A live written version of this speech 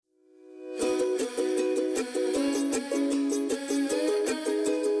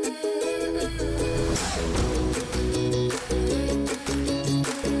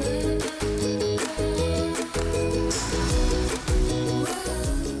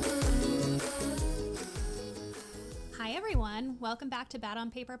Welcome back to Bad on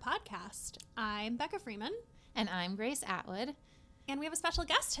Paper podcast. I'm Becca Freeman. And I'm Grace Atwood. And we have a special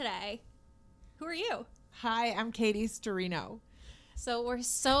guest today. Who are you? Hi, I'm Katie Storino. So we're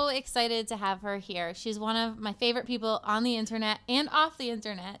so excited to have her here. She's one of my favorite people on the internet and off the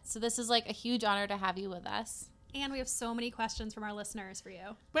internet. So this is like a huge honor to have you with us. And we have so many questions from our listeners for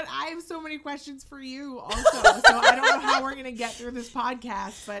you. But I have so many questions for you also. So I don't know how we're going to get through this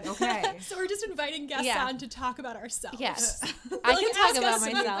podcast, but okay. So we're just inviting guests on to talk about ourselves. Yes. I can talk about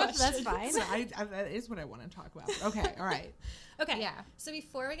myself. That's questions. fine. So that is what I want to talk about. Okay, all right. Okay. Yeah. So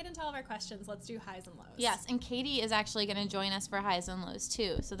before we get into all of our questions, let's do highs and lows. Yes, and Katie is actually going to join us for highs and lows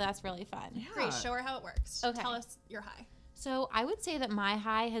too. So that's really fun. Yeah. Great. Show her how it works. Okay. Tell us your high. So I would say that my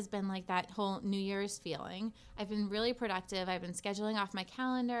high has been like that whole New Year's feeling. I've been really productive. I've been scheduling off my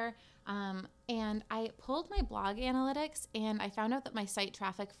calendar. And I pulled my blog analytics and I found out that my site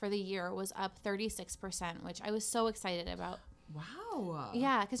traffic for the year was up 36%, which I was so excited about. Wow.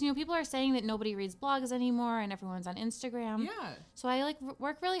 Yeah, because, people are saying that nobody reads blogs anymore and everyone's on Instagram. Yeah. So I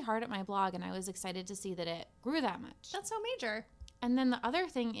work really hard at my blog and I was excited to see that it grew that much. That's so major. And then the other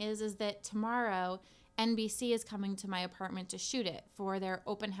thing is that tomorrow NBC is coming to my apartment to shoot it for their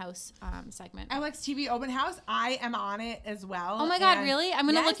open house segment. LXTV Open House. I am on it as well. Oh my God, really? I'm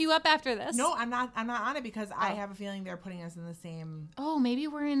going to look you up after this. No, I'm not on it because I have a feeling they're putting us in the same. Oh, maybe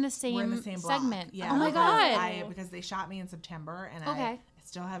we're in the same block. segment. Yeah. Oh my God. Because they shot me in September and Okay. I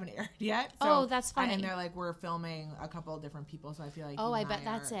still haven't aired yet. Oh, that's funny. And they're like, we're filming a couple of different people, so I feel like. Oh, I bet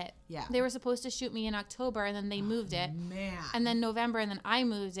that's it. Yeah. They were supposed to shoot me in October and then they moved it. Man. And then November and then I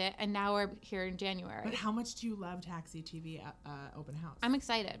moved it and now we're here in January. But how much do you love Taxi TV Open House? I'm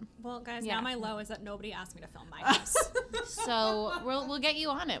excited. Well, guys, Yeah. now my low is that nobody asked me to film my house. So we'll get you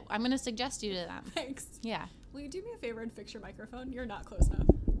on it. I'm going to suggest you to them. Thanks. Yeah. Will you do me a favor and fix your microphone? You're not close enough.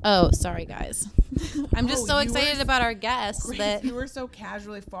 Oh, sorry, guys. I'm just so you excited were- about our guests Grace, that you were so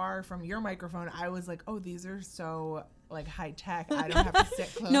casually far from your microphone. I was like, oh, these are so like high tech. I don't have to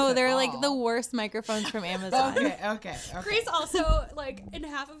sit close. no, at they're all. like the worst microphones from Amazon. Okay. Grace also, like, in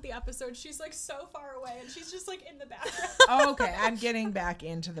half of the episode, she's, like, so far away, and she's just, like, in the background. Okay, I'm getting back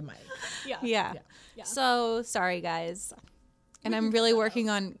into the mic. Yeah. So sorry, guys. And I'm really working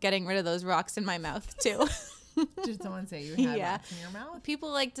on getting rid of those rocks in my mouth too. Did someone say you had Yeah. rocks in your mouth?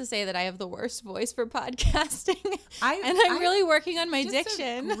 People like to say that I have the worst voice for podcasting, and I'm I really working on my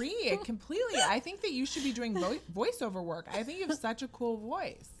diction. Disagree completely. I think that you should be doing voiceover work. I think you have such a cool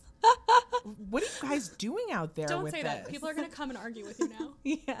voice. What are you guys doing out there Don't with say this? that. People are going to come and argue with you now.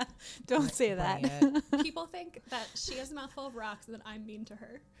 Yeah, don't say that. Quiet. People think that she has a mouthful of rocks and that I'm mean to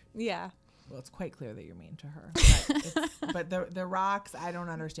her. Yeah. Well, it's quite clear that you're mean to her. But the rocks, I don't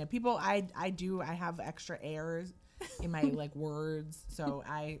understand. People, I have extra airs in my like words. So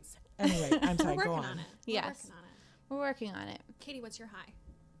anyway, I'm sorry. We're Go working on. on it. Yes. We're working on it. Katie, what's your high?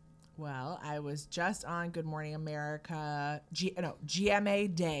 Well, I was just on Good Morning America,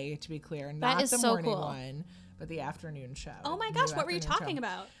 GMA Day to be clear, not is the so morning cool. one, but the afternoon show. Oh my New gosh, what were you afternoon talking show.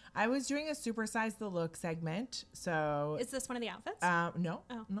 about? I was doing a Supersize the Look segment. So Is this one of the outfits? no,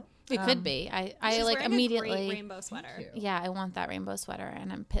 Oh. no. It could be. I She's like wearing a immediately. great rainbow sweater. Thank you. Yeah, I want that rainbow sweater,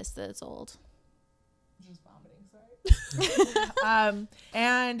 and I'm pissed that it's old. Just vomiting, sorry.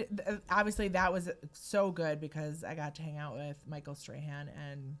 Obviously that was so good because I got to hang out with Michael Strahan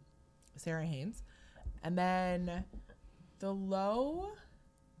and Sarah Haynes. And then the low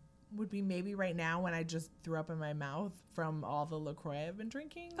would be maybe right now when I just threw up in my mouth from all the LaCroix I've been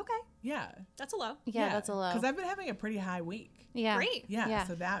drinking. Okay, Yeah. that's a low. Yeah, that's a low. Because I've been having a pretty high week. Yeah. Great. Yeah.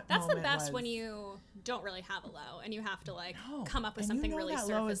 So That's the moment best was- when you don't really have a low and you have to like No. come up with And something you know really that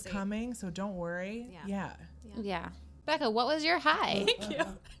low is surfacey. coming, so don't worry. Yeah. Yeah. Becca, what was your high? Thank you.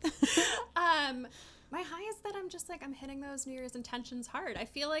 My high is that I'm just like I'm hitting those New Year's intentions hard. I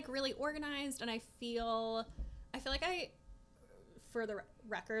feel like really organized, and I feel like for the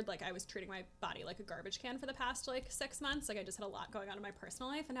record, like I was treating my body like a garbage can for the past like 6 months. Like I just had a lot going on in my personal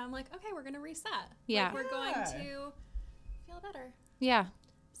life, and now I'm like, okay, we're gonna reset. Yeah. Like, we're going Yeah. to feel better. Yeah.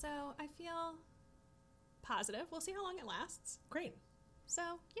 So I feel positive. We'll see how long it lasts. Great. So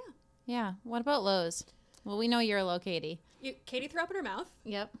yeah, Yeah. What about lows? Well, we know you're low, Katie. Katie threw up in her mouth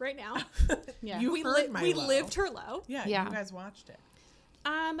Yep. right now. Yeah. You we heard my we low. lived her low. Yeah, Yeah. you guys watched it.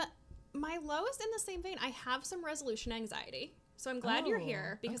 My low is in the same vein. I have some resolution anxiety. So I'm glad you're Oh,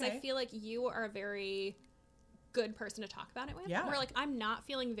 here because I okay. feel like you are a very good person to talk about it with. Yeah. Where like I'm not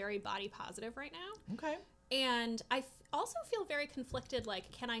feeling very body positive right now. Okay. And I also feel very conflicted.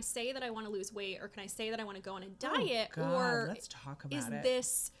 Like, can I say that I want to lose weight or can I say that I want to go on a diet? Oh, God, or let's talk about is it.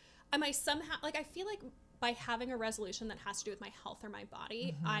 this, am I somehow, like, I feel like by having a resolution that has to do with my health or my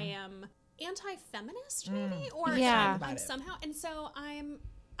body, I am anti-feminist maybe, or Yeah. I'm somehow, and so I'm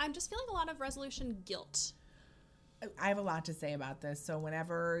just feeling a lot of resolution guilt. I have a lot to say about this. So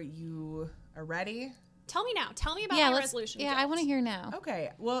whenever you are ready. Tell me now. Tell me about Yeah, my let's, resolution yeah, guilt. I want to hear now. Okay.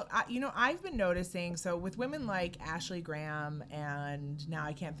 Well, I've been noticing, so with women like Ashley Graham, and now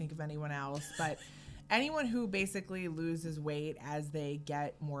I can't think of anyone else, but anyone who basically loses weight as they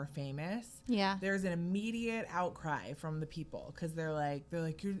get more famous, Yeah. there's an immediate outcry from the people because they're like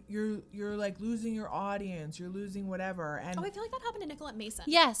you're like losing your audience, you're losing whatever. And Oh, I feel like that happened to Nicolette Mason.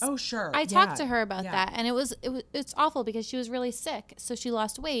 Yes. oh sure, I talked to her about yeah. that, and it's awful because she was really sick, so she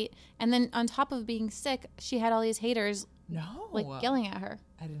lost weight, and then on top of being sick, she had all these haters No, like yelling at her.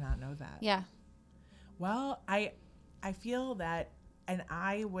 I did not know that. Yeah. Well, I feel that, and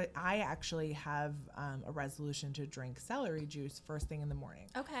I actually have a resolution to drink celery juice first thing in the morning.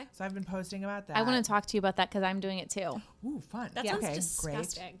 Okay. So I've been posting about that. I want to talk to you about that because I'm doing it too. Ooh, fun. That Yeah. sounds Okay,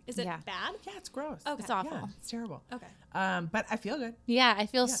 disgusting. Is it Yeah. bad? Yeah, it's gross. Okay. It's awful. Yeah, it's terrible. Okay. But I feel good. Yeah, I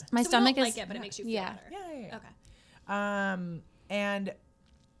feel my So stomach we don't is. like it, but it makes you feel yeah. better. Yeah. Okay. And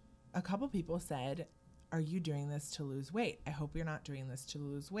a couple people said, "Are you doing this to lose weight? I hope you're not doing this to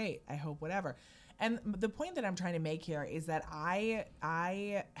lose weight. I hope whatever." And the point that I'm trying to make here is that I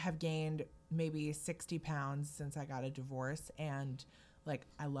have gained maybe 60 pounds since I got a divorce, and like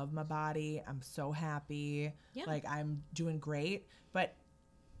I love my body. I'm so happy. Yeah. Like I'm doing great, but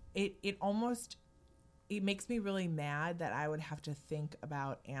it almost makes me really mad that I would have to think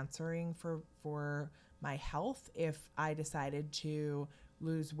about answering for my health if I decided to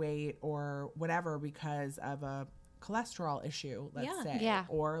lose weight or whatever because of a cholesterol issue, let's Yeah. say, Yeah.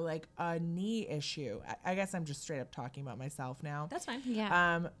 or like a knee issue. I guess I'm just straight up talking about myself now. That's fine.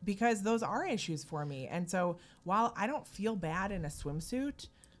 Yeah. Because those are issues for me. And so while I don't feel bad in a swimsuit,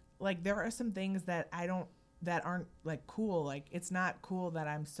 like there are some things that that aren't like cool. Like it's not cool that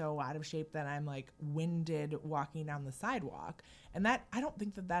I'm so out of shape that I'm like winded walking down the sidewalk. And that, I don't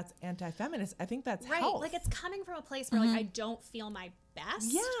think that that's anti-feminist. I think that's Right. health. Like it's coming from a place where like I don't feel my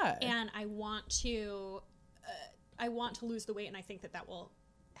best. Yeah. And I want to lose the weight, and I think that will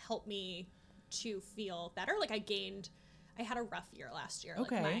help me to feel better. Like I had a rough year last year.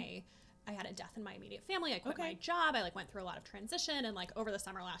 Okay. Like I had a death in my immediate family. I quit Okay. my job. I like went through a lot of transition, and like over the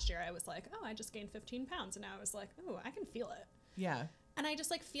summer last year, I was like, oh, I just gained 15 pounds, and now I was like, oh, I can feel it. yeah. And I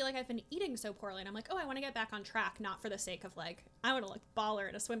just like feel like I've been eating so poorly, and I'm like, oh, I want to get back on track, not for the sake of like I want to look baller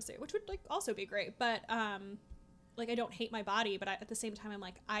in a swimsuit, which would like also be great, but like I don't hate my body, but at the same time I'm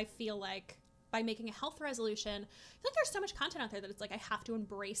like I feel like by making a health resolution, I feel like there's so much content out there that it's like I have to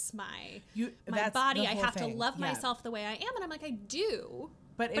embrace my That's body. the I whole have thing. to love Yeah. myself the way I am, and I'm like I do,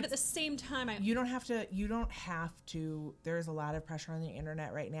 But at the same time you don't have to, there's a lot of pressure on the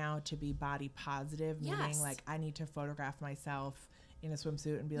internet right now to be body positive, meaning Yes. like I need to photograph myself in a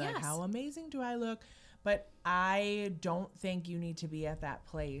swimsuit and be like, Yes. how amazing do I look? But I don't think you need to be at that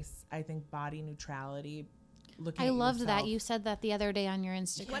place. I think body neutrality, looking I at loved yourself- that. You said that the other day on your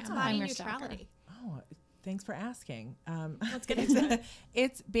Instagram. what's I'm body your stalker. neutrality? Oh, thanks for asking. Let's get into it.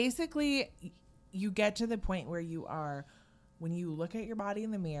 It's basically you get to the point where you are, when you look at your body in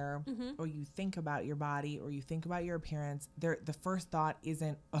the mirror, Mm-hmm. or you think about your body, or you think about your appearance, the first thought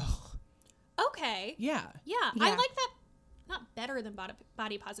isn't, oh, Okay. yeah, Yeah. Yeah. I like that. Not better than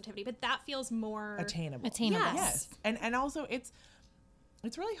body positivity, but that feels more attainable. Attainable. Yes. And also it's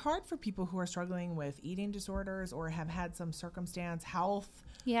really hard for people who are struggling with eating disorders or have had some circumstance, health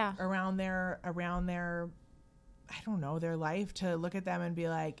Yeah. around their I don't know, their life, to look at them and be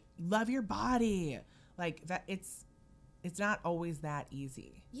like, love your body. Like that, it's not always that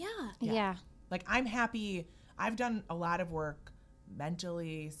easy. Yeah. Yeah. Like I'm happy. I've done a lot of work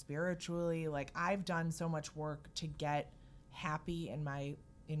mentally, spiritually. Like I've done so much work to get happy in my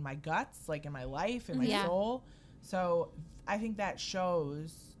guts, like in my life, in my Yeah. soul. So I think that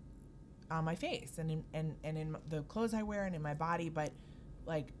shows on my face and in the clothes I wear and in my body. But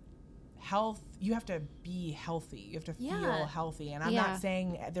like health, you have to be healthy. You have to feel Yeah. healthy. And I'm Yeah. not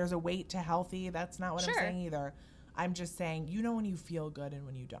saying there's a weight to healthy. That's not what Sure. I'm saying either. I'm just saying, when you feel good and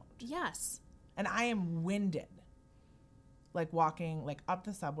when you don't. Yes. And I am winded. Like walking like up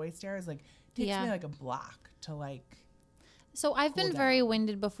the subway stairs, like takes Yeah. me like a block to like. So I've been Cool very down.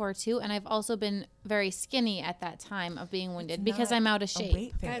 winded before too, and I've also been very skinny at that time of being winded because not I'm out of a shape.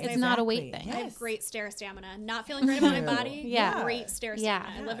 weight thing. Guys, It's not a weight Exactly. thing. I have Yes. great stair stamina. Not feeling great about my body. Yeah. Great stair Yeah.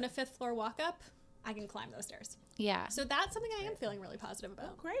 stamina. I live in a 5th floor walk up. I can climb those stairs. Yeah. So that's something I am feeling really positive Oh,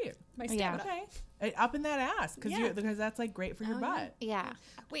 about. great. My Yeah. stamina. Okay. Up in that ass Yeah. because that's like great for your Oh, yeah. butt. Yeah.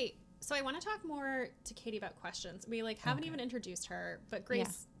 Wait, so I want to talk more to Katie about questions. We like haven't Okay. even introduced her, but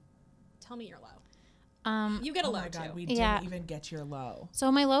Grace, tell me your low. You get a Oh low my God, too. we didn't Yeah. even get your low.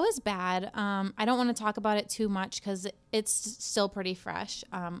 So my low is bad. I don't want to talk about it too much because it's still pretty fresh.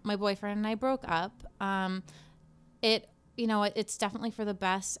 My boyfriend and I broke up. It's definitely for the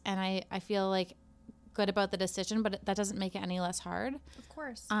best, and I feel like good about the decision, but that doesn't make it any less hard. Of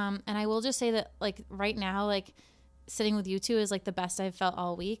course. And I will just say that like right now, like sitting with you two is like the best I've felt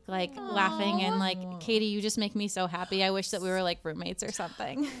all week, like laughing and like, Katie, you just make me so happy. I wish that we were like roommates or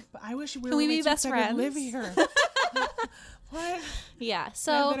something. But I wish we Can we be roommates best so I could live friends? here. What? Yeah. I've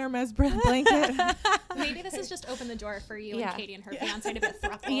So been our mess blanket. Maybe this has just opened the door for you Yeah. and Katie and her fiance to be a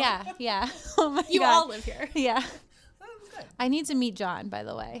throuple. yeah. Oh my You God. all live here. Yeah. Sounds good. I need to meet John, by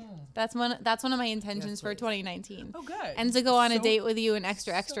the way. That's one of my intentions Yes, for please. 2019. Oh, good. And to go on a So- date with you in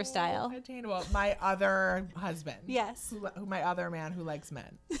extra so style. attainable. My other husband. Yes. My other man who likes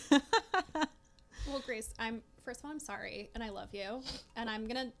men. Well, Grace, first of all, I'm sorry, and I love you, and I'm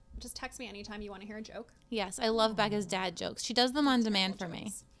gonna just text me anytime you want to hear a joke. Yes, I love Becca's dad jokes. She does them on demand for me.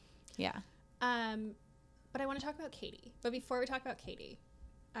 Jokes. Yeah. But I want to talk about Katie. But before we talk about Katie,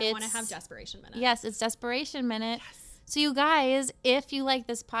 I want to It's- have desperation minute. Yes, it's Desperation Minute. So you guys, if you like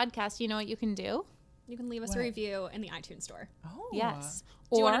this podcast, you know what you can do? You can leave us What? a review in the iTunes store. Oh. Yes.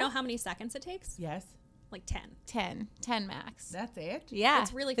 Do you Or want to know how many seconds it takes? Yes. Like 10. 10 max. That's it. Yeah.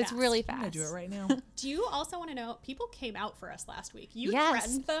 It's really It's fast. really I'm fast. gonna do it right now. Do you also want to know? People came out for us last week. You Yes.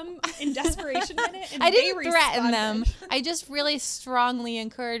 threatened them in desperation minute, and I they didn't threaten them. responded. I just really strongly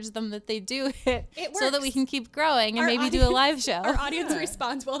encourage them that they do it, It so that we works. can keep growing and Our maybe do a live show. Our audience Yeah.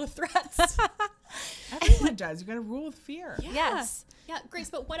 responds well to threats. Everyone does. You got to rule with fear. Yes. Yeah, Grace,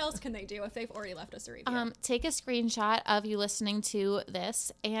 but what else can they do if they've already left us a review? Take a screenshot of you listening to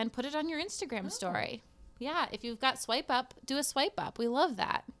this and put it on your Instagram story. Yeah, if you've got swipe up, do a swipe up. We love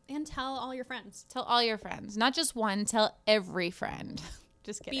that. And tell all your friends. Tell all your friends, not just one, tell every friend.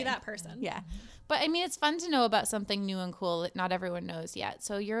 Just kidding. Be that person. Yeah. But I mean, it's fun to know about something new and cool that not everyone knows yet.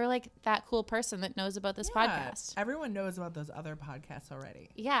 So you're like that cool person that knows about this Yeah. podcast. Everyone knows about those other podcasts already.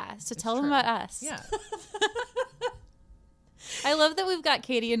 Yeah. So tell them true. about us. Yeah. I love that we've got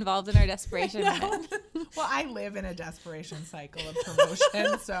Katie involved in our desperation minute. Well, I live in a desperation cycle of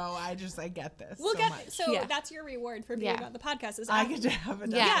promotion, so I get this We'll so get much. so Yeah. that's your reward for being Yeah. on the podcast. Is I after- get to have a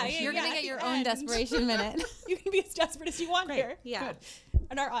Yeah. desperation. You're going to at get the your own end. desperation minute. You can be as desperate as you want Great. here. Yeah. Good.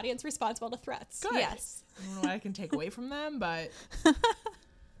 And our audience responds well to threats. Good. Yes. I don't know what I can take away from them, but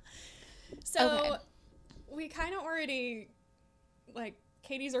So Okay. we kind of already,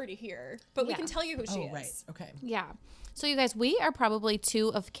 Katie's already here, but we Yeah. can tell you who she is. right. Okay. Yeah. So you guys, we are probably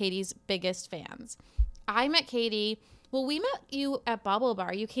two of Katie's biggest fans. I met Katie. Well, we met you at Bobble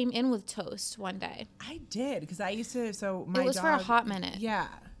Bar. You came in with toast one day. I did because I used to. So my It was dog, for a hot minute. Yeah,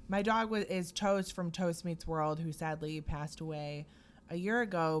 my dog is Toast from Toast Meets World, who sadly passed away a year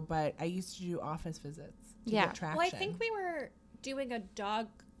ago. But I used to do office visits to Yeah. get traction. Well, I think we were doing a dog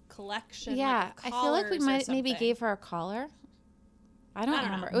collection. Yeah. like, I feel like we collars or might maybe something. gave her a collar. I don't I don't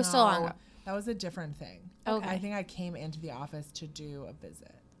remember. know. It was so long No, ago. That was a different thing. Okay. I think I came into the office to do a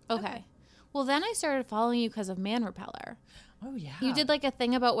visit. Okay. Well, then I started following you because of Man Repeller. Oh yeah. You did like a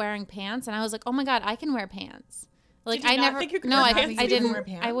thing about wearing pants, and I was like, oh my God, I can wear pants. Like Did you I not never, think you could no, wear I, pants? I You didn't didn't. wear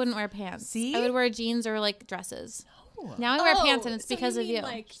I pants? wouldn't wear pants. See? I would wear jeans or like dresses. Oh. Now I wear pants, and it's so because you of mean, you.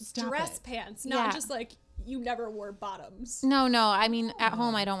 Like Stop dress it. pants, not Yeah. just like you never wore bottoms. No, I mean at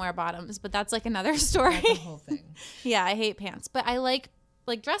home I don't wear bottoms, but that's like another story. That's the whole thing. Yeah, I hate pants, but I like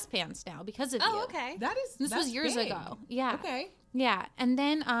dress pants now because of you. Oh, okay. That is. This was that's years big. ago. Yeah. Okay. Yeah, and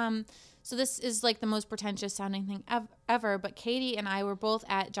then so this is like the most pretentious sounding thing ever, but Katie and I were both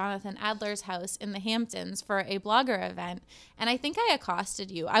at Jonathan Adler's house in the Hamptons for a blogger event, and I think I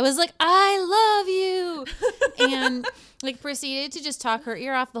accosted you. I was like, "I love you," and like proceeded to just talk her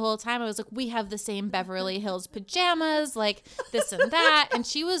ear off the whole time. I was like, "We have the same Beverly Hills pajamas, like this and that," and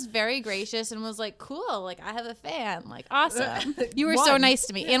she was very gracious and was like, "Cool, like I have a fan, like awesome." You were so One. nice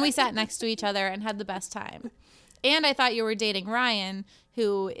to me, and we sat next to each other and had the best time. And I thought you were dating Ryan,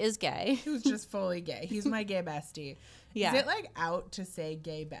 who is gay. Who's just fully gay. He's my gay bestie. Yeah. Is it like out to say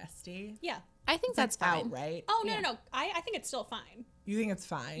gay bestie? Yeah. I think that's Like fine. out, right? Oh no, Yeah. no. I think it's still fine. You think it's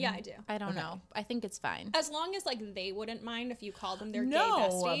fine? Yeah, I do. I don't Okay. know. I think it's fine. As long as like they wouldn't mind if you called them their gay No,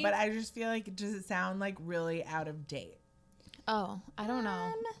 bestie. but I just feel like does it sound like really out of date? Oh, I don't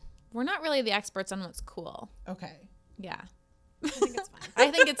know. We're not really the experts on what's cool. Okay. Yeah. I think it's fine.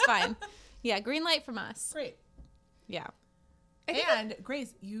 I think it's fine. Yeah, green light from us. Great. Yeah. I think And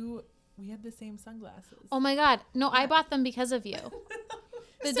Grace, we had the same sunglasses. Oh my God. No, I bought them because of you.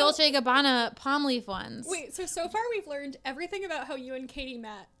 The Dolce & Gabbana palm leaf ones. Wait, so far we've learned everything about how you and Katie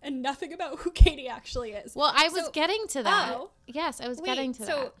met and nothing about who Katie actually is. Well, I was So- getting to that. Oh. Yes, I was Wait, getting to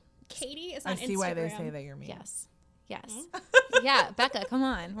so that. Katie is on I Instagram. see why they say that you're mean. Yes. Yeah, Becca, come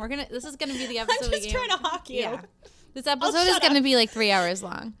on. This is gonna be the episode. I'm just trying to hawk you. Yeah. This episode is shut gonna up. be like 3 hours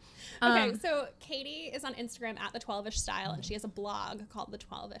long. Okay, so Katie is on Instagram at the 12ish style, and she has a blog called the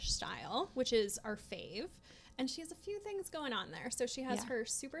 12ish style, which is our fave. And she has a few things going on there. So she has Yeah. her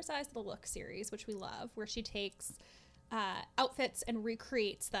Supersize the Look series, which we love, where she takes outfits and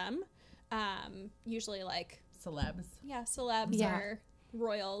recreates them. Usually like, Celebs. celebs Yeah. or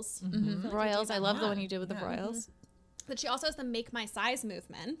royals. Royals. I love the Yeah. one you did with the Yeah. Royals. But she also has the Make My Size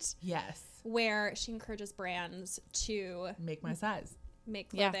movement, Yes. where she encourages brands to Make my size.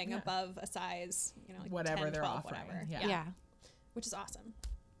 make Yeah. clothing Yeah. above a size, like Whatever 10, they're 12, offering. whatever. Yeah. Yeah. Which is awesome.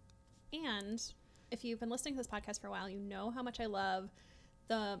 And if you've been listening to this podcast for a while, you know how much I love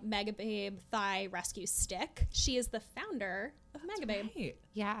the Megababe Thigh Rescue Stick. She is the founder of Megababe. Right.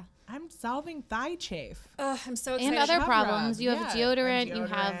 Yeah. I'm solving thigh chafe. I'm so excited. And other Chub problems. rub. You have Yeah. deodorant, you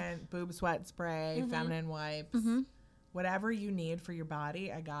have Deodorant, boob sweat spray, feminine wipes. Whatever you need for your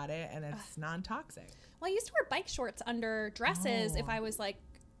body, I got it, and it's non-toxic. Well, I used to wear bike shorts under dresses if Oh. I was like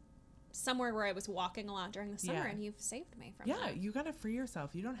somewhere where I was walking a lot during the summer, Yeah. and you've saved me from Yeah, that. you gotta free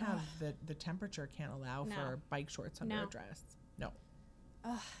yourself. You don't have the temperature can't allow No. for bike shorts under No. a dress. No.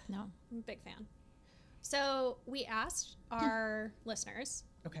 no. I'm a big fan. So we asked our listeners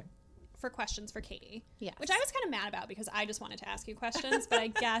Okay. for questions for Katie. Yes. Which I was kind of mad about because I just wanted to ask you questions, but I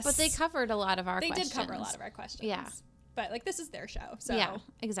guess But they covered a lot of our they questions. did cover a lot of our questions. Yeah. But like this is their show. So Yeah,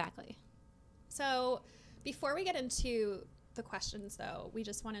 exactly. So before we get into the questions though, we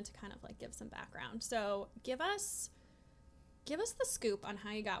just wanted to kind of like give some background. So give us the scoop on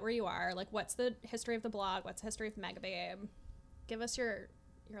how you got where you are. Like what's the history of the blog? What's the history of Megababe? Give us your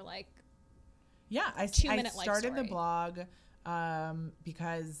like Yeah, I 2-minute life started the story. blog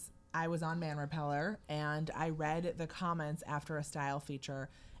because I was on Man Repeller and I read the comments after a style feature,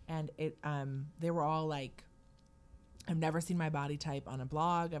 and they were all like, I've never seen my body type on a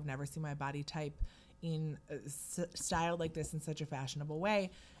blog. I've never seen my body type in styled like this in such a fashionable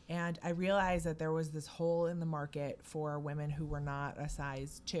way. And I realized that there was this hole in the market for women who were not a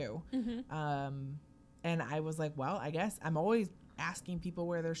size 2. And I was like, well, I guess I'm always asking people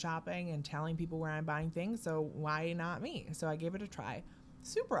where they're shopping and telling people where I'm buying things. So why not me? So I gave it a try.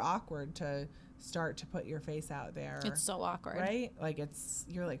 Super awkward to start to put your face out there. It's so awkward. Right? Like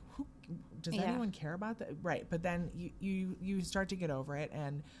you're like, who does Yeah. anyone care about that? Right. But then you start to get over it.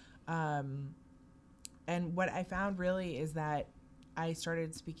 And what I found really is that I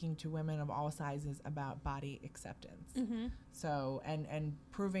started speaking to women of all sizes about body acceptance. So, and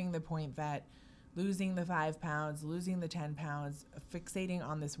proving the point that losing the 5 pounds, losing the 10 pounds, fixating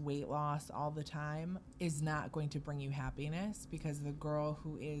on this weight loss all the time is not going to bring you happiness, because the girl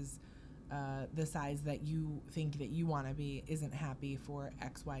who is the size that you think that you want to be isn't happy for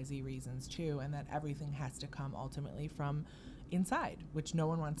XYZ reasons too, and that everything has to come ultimately from inside, which no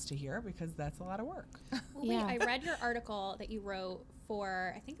one wants to hear because that's a lot of work. Well, Yeah. wait, I read your article that you wrote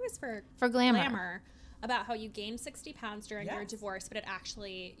for, I think it was for Glamour. about how you gained 60 pounds during your Yes. divorce, but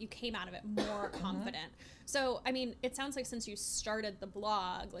you came out of it more confident. So, I mean, it sounds like since you started the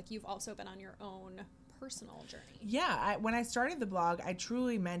blog, like you've also been on your own personal journey. Yeah, when I started the blog, I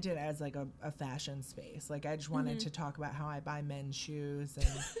truly meant it as like a fashion space. Like I just wanted to talk about how I buy men's shoes and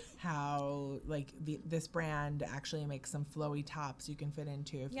how like this brand actually makes some flowy tops you can fit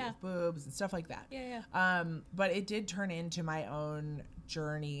into if you Yeah. have boobs and stuff like that. Yeah. But it did turn into my own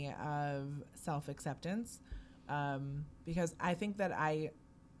journey of self-acceptance, because I think that I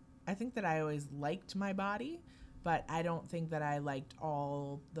always liked my body, but I don't think that I liked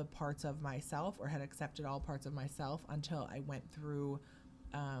all the parts of myself or had accepted all parts of myself until I went through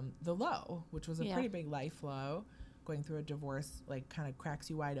the low, which was a Yeah. pretty big life low. Going through a divorce like kind of cracks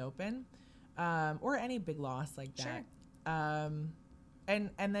you wide open, or any big loss like that.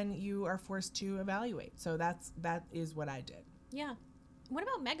 And then you are forced to evaluate. So that is what I did. Yeah. What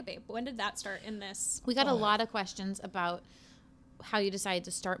about Megababe? When did that start in this? We got a lot of questions about how you decided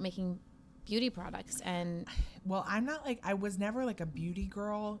to start making beauty products, and Well, I was never like a beauty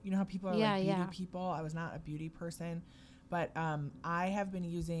girl. You know how people are Yeah, like beauty yeah. people? I was not a beauty person. But I have been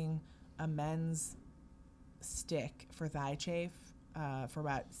using a men's stick for thigh chafe for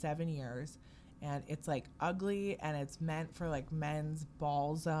about 7 years. And it's like ugly, and it's meant for like men's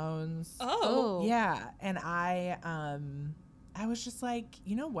ball zones. Oh. Yeah. And I was just like,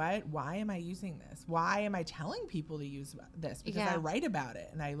 you know what? Why am I using this? Why am I telling people to use this? Because Yeah. I write about it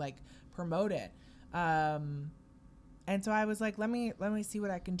and I like promote it. And so I was like, let me see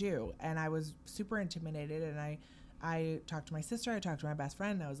what I can do. And I was super intimidated, and I talked to my sister, I talked to my best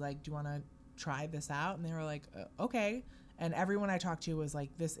friend, and I was like, do you want to try this out? And they were like, okay. And everyone I talked to was like,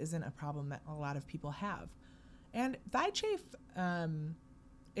 this isn't a problem that a lot of people have. And thigh chafe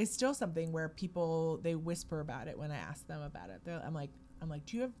is still something where people, they whisper about it when I ask them about it. I'm like,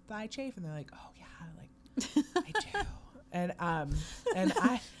 do you have thigh chafe? And they're like, oh yeah, like I do. And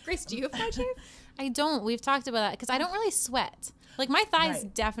I Grace, do you have thigh chafe? I don't. We've talked about that because I don't really sweat. Like my thighs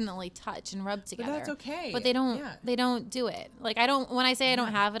definitely touch and rub together. But that's okay. But they don't. Yeah. They don't do it. Like I don't. When I say I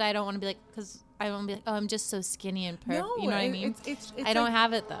don't have it, I don't want to be like because I want to be like, oh, I'm just so skinny and perfect. No, you know what I mean? It's I don't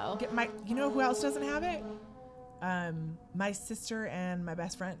have it though. You know who else doesn't have it? My sister and my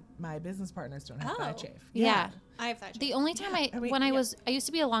best friend, my business partners don't have thigh chafe. Yeah. I have thigh chafe. The only time I used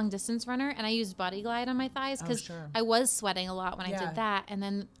to be a long distance runner and I used Body Glide on my thighs because I was sweating a lot when I did that. And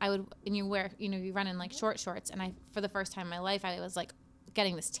then you run in like short shorts. And for the first time in my life, I was like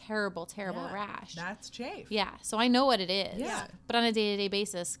getting this terrible rash. That's chafe. Yeah. So I know what it is. Yeah. But on a day-to-day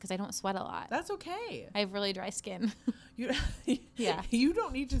basis, because I don't sweat a lot. That's okay. I have really dry skin. You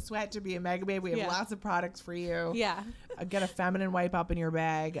don't need to sweat to be a Mega Babe. We have lots of products for you. Yeah. Get a feminine wipe up in your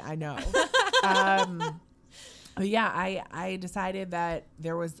bag. I know. But yeah, I decided that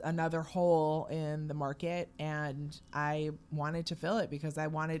there was another hole in the market and I wanted to fill it because I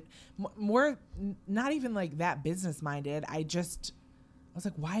wanted more, not even like that business minded. I was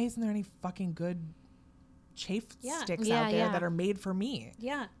like, why isn't there any fucking good chafe sticks out there that are made for me?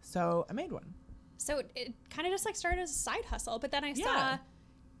 Yeah. So I made one. So it kind of just like started as a side hustle, but then I saw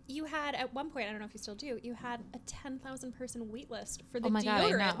you had at one point, I don't know if you still do, you had a 10,000 person wait list for the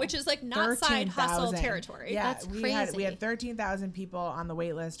deodorant, which is like not side hustle territory. Yeah, that's crazy. We had 13,000 people on the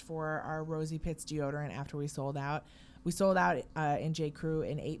wait list for our Rosy Pits deodorant after we sold out. We sold out in J. Crew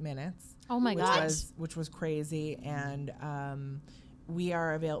in 8 minutes. Oh my God. Which was crazy. And we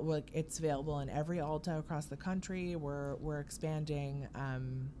are available. It's available in every Ulta across the country. We're expanding.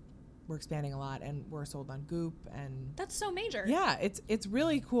 We're expanding a lot, and we're sold on Goop, and that's so major. Yeah, it's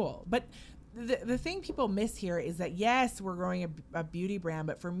really cool. But the thing people miss here is that yes, we're growing a beauty brand,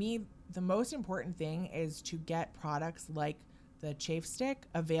 but for me, the most important thing is to get products like the chafe stick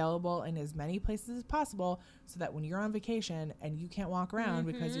available in as many places as possible, so that when you're on vacation and you can't walk around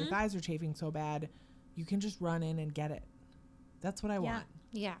because your thighs are chafing so bad, you can just run in and get it. That's what I want.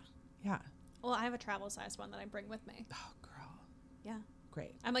 Yeah. Yeah. Well, I have a travel sized one that I bring with me. Oh, girl. Yeah.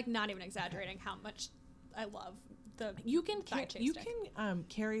 Great. I'm like not even exaggerating how much I love the. You can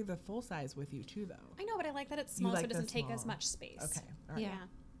carry the full size with you too, though. I know, but I like that it's small, so it doesn't take as much space. Okay. All right.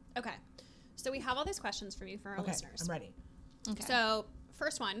 Yeah. Okay. So we have all these questions from you for our listeners. I'm ready. Okay. So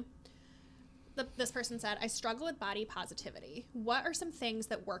first one, this person said, "I struggle with body positivity. What are some things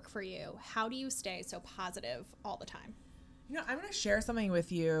that work for you? How do you stay so positive all the time?" You know, I'm going to share something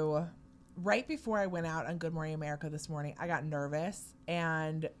with you. Right before I went out on Good Morning America this morning, I got nervous,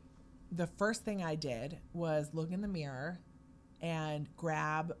 and the first thing I did was look in the mirror and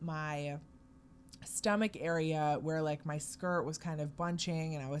grab my stomach area where like my skirt was kind of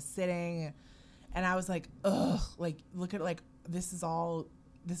bunching and I was sitting, and I was like, ugh, like look at like this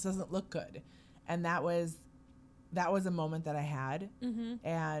doesn't look good. And that was a moment that I had.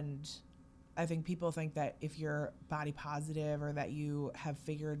 And I think people think that if you're body positive or that you have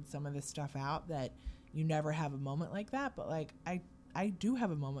figured some of this stuff out, that you never have a moment like that. But like, I do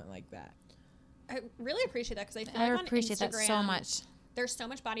have a moment like that. I really appreciate that, because I feel I like on appreciate Instagram, that so much. There's so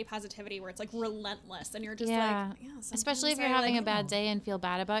much body positivity where it's like relentless, and you're just especially if you're having a bad day and feel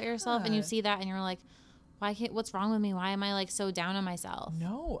bad about yourself, and you see that and you're like, what's wrong with me? Why am I like so down on myself?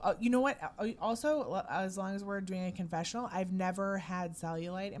 No. You know what? Also, as long as we're doing a confessional, I've never had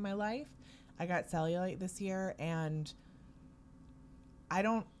cellulite in my life. I got cellulite this year, and I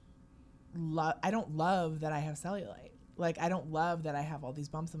don't love that I have cellulite. Like, I don't love that I have all these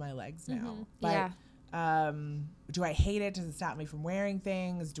bumps in my legs now. But do I hate it? Does it stop me from wearing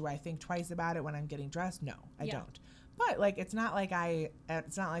things? Do I think twice about it when I'm getting dressed? No, I don't. But like, it's not like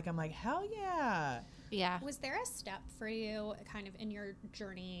I'm like, hell yeah. Yeah. Was there a step for you kind of in your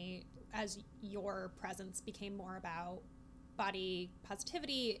journey as your presence became more about body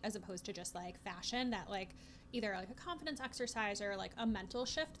positivity as opposed to just like fashion, that like either like a confidence exercise or like a mental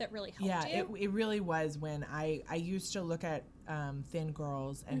shift that really helped you? Yeah, it really was when I used to look at thin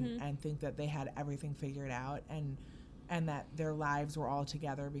girls and think that they had everything figured out and that their lives were all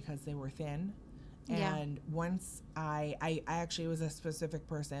together because they were thin. And once I actually was a specific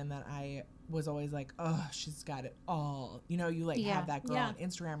person that I was always like, oh, she's got it all. You know, you like have that girl on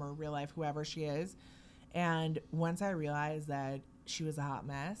Instagram or real life, whoever she is. And once I realized that she was a hot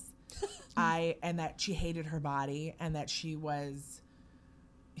mess, and that she hated her body, and that she was,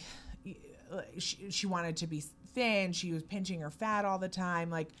 she wanted to be thin. She was pinching her fat all the time.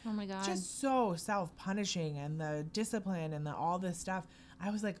 Like, Oh my God. just so self-punishing, and the discipline and all this stuff. I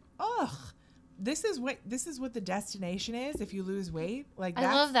was like, ugh, this is what the destination is if you lose weight. Like,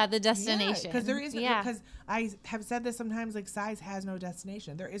 I love that, the destination. because there is Yeah. because I have said this sometimes, like, size has no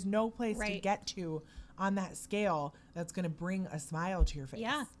destination. There is no place to Right. get to on that scale that's going to bring a smile to your face.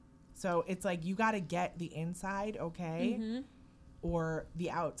 Yeah. So it's like you got to get the inside okay, or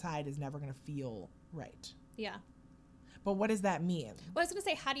the outside is never going to feel right. Yeah. But what does that mean? Well, I was gonna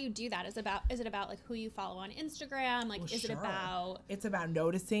say, how do you do that? Is it about like who you follow on Instagram? Like, Well, is it sure. about It's about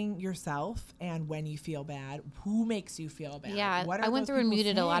noticing yourself and when you feel bad, who makes you feel bad. Yeah, What are I went those through and people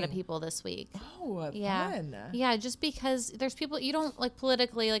muted a lot of saying? people this week. Oh, Yeah. fun. Yeah, just because there's people you don't like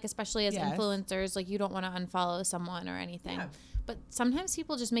politically, like especially as Yes. influencers, like you don't want to unfollow someone or anything. Yeah. But sometimes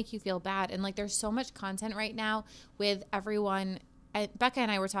people just make you feel bad. And like there's so much content right now with everyone. Becca and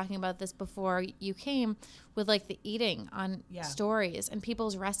I were talking about this before you came with like the eating on Yeah. stories and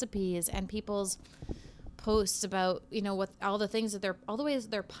people's recipes and people's posts about, you know, what all the things that all the ways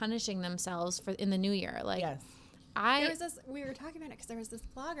they're punishing themselves for in the new year. Like Yes. there was this, we were talking about it because there was this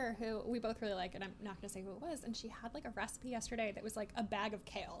blogger who we both really like, and I'm not going to say who it was, and she had like a recipe yesterday that was like a bag of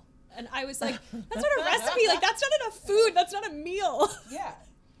kale. And I was like, that's not a recipe. Like, that's not enough food. That's not a meal. Yeah.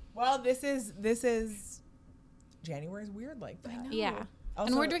 Well, this is January's weird like that. I know. Yeah. and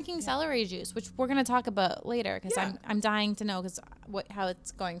Also- we're drinking celery juice, which we're going to talk about later because Yeah. I'm dying to know how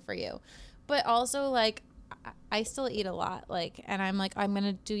it's going for you. But also like I still eat a lot, like, and I'm like I'm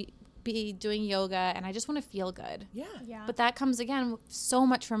going to be doing yoga and I just want to feel good. Yeah. Yeah. But that comes again so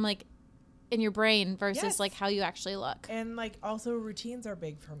much from like in your brain versus Yes. like how you actually look. And like also routines are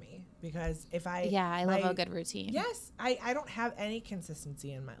big for me because if I I love a good routine. Yes, I don't have any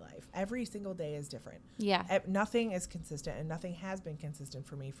consistency in my life. Every single day is different. Yeah. Nothing is consistent, and nothing has been consistent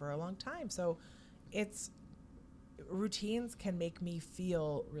for me for a long time. So routines can make me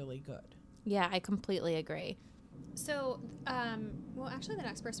feel really good. Yeah, I completely agree. So, well, actually, the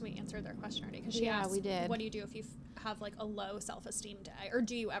next person we answered their question already because she Yeah, asked, we did. what do you do if you have like a low self-esteem day, or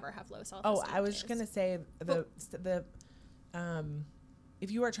do you ever have low self-esteem? Oh, I was just days? gonna say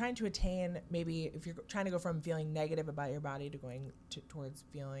if you are trying to attain, maybe if you're trying to go from feeling negative about your body to going towards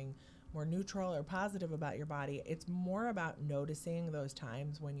feeling more neutral or positive about your body, it's more about noticing those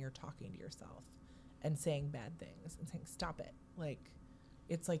times when you're talking to yourself and saying bad things and saying stop it. Like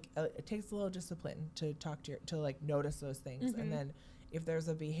it's like it takes a little discipline to talk to like notice those things, and then if there's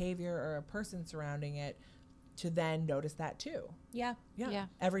a behavior or a person surrounding it, to then notice that too. Yeah. Yeah.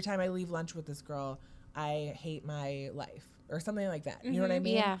 Every time I leave lunch with this girl, I hate my life or something like that. You know what I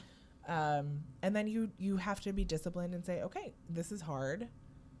mean? Yeah. And then you have to be disciplined and say, okay, this is hard,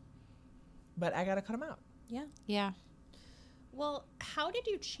 but I got to cut them out. Yeah. Yeah. Well, how did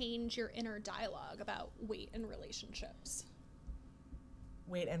you change your inner dialogue about weight and relationships?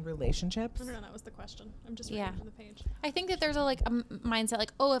 Weight and relationships. I don't know. That was the question. I'm just Yeah. reading from the page. I think that there's a mindset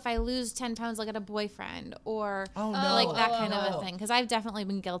like, oh, if I lose 10 pounds, I'll get a boyfriend or Oh, no. like that kind of no. a thing. Because I've definitely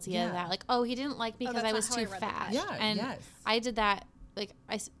been guilty of Yeah. that. Like, oh, he didn't like me Oh, because that's I not was how too I read the fat. question. Yeah, And yes. I did that. Like,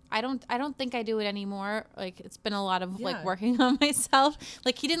 I don't think I do it anymore. Like, it's been a lot of Yeah. like working on myself.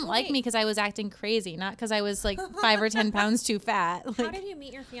 Like, he didn't like wait. me because I was acting crazy, not because I was like 5 or 10 pounds too fat. How Like, did you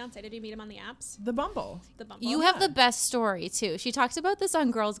meet your fiance? Did you meet him on the apps? The Bumble. The Bumble? you have the best story too. She talks about this on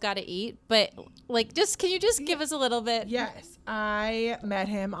Girls Gotta Eat, but like, can you just give us a little bit? Yes, I met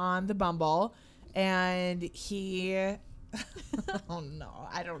him on the Bumble, and he. Oh no,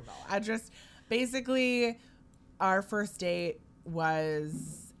 I don't know. I just basically our first date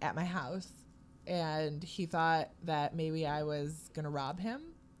was at my house, and he thought that maybe I was gonna rob him.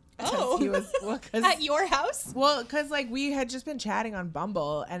 'Cause Oh. he was At your house? because like we had just been chatting on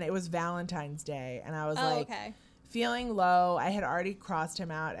Bumble, and it was Valentine's Day, and I was Oh, like okay. feeling low. I had already crossed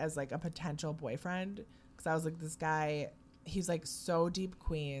him out as like a potential boyfriend because I was like, this guy, he's like so deep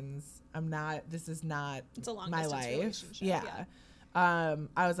Queens. This is not It's a long my distance life. relationship, Yeah.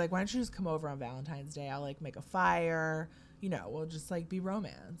 I was like, why don't you just come over on Valentine's Day? I'll like make a fire, we'll just like be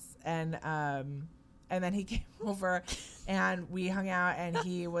romance. And then he came over and we hung out, and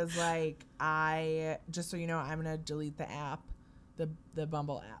he was like, just so you know, I'm going to delete the app, the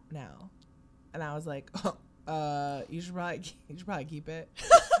Bumble app now. And I was like, you should probably keep it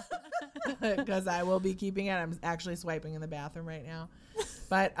because I will be keeping it. I'm actually swiping in the bathroom right now.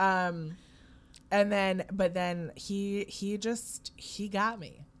 But then he got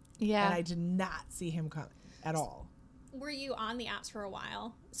me. Yeah. And I did not see him coming at all. Were you on the apps for a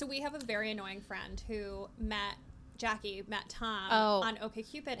while? So we have a very annoying friend who met Jackie met Tom Oh. on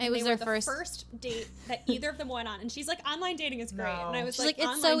OkCupid. It was they were their the first date that either of them went on. And she's like, online dating is great. No. And I was She's like, it's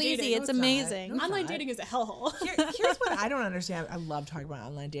online so dating, easy. It's not. amazing. No, it's online not. dating is a hellhole. Here's what I don't understand. I love talking about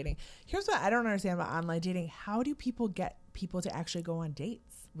online dating. Here's what I don't understand about online dating. How do people get people to actually go on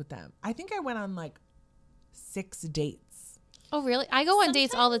dates with them? I think I went on like 6 dates. Oh, really? I go on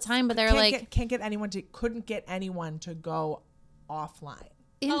dates all the time, but they're Couldn't get anyone to go offline.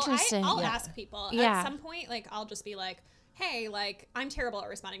 interesting. I'll ask people. Yeah. At some point, like, I'll just be like, hey, like, I'm terrible at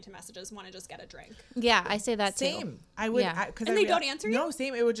responding to messages. Want to just get a drink? Yeah, I say that too. Same. I would. Yeah. And they don't answer you? No,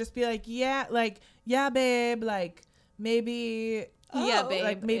 same. It would just be like, yeah, babe, like maybe. Yeah, babe.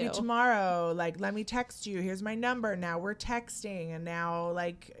 Like maybe Ew. tomorrow, like let me text you. Here's my number. Now we're texting, and now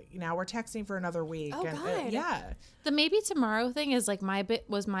we're texting for another week. Oh, and, God. yeah. The maybe tomorrow thing is like my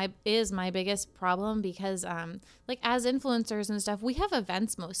biggest problem because like as influencers and stuff, we have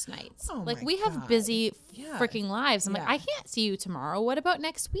events most nights. Oh like my we have God. busy Yeah. freaking lives. I'm like, Yeah. I can't see you tomorrow. What about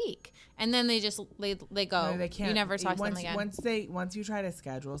next week? And then they just they go. No, they can't. You never talk to them once again. Once you try to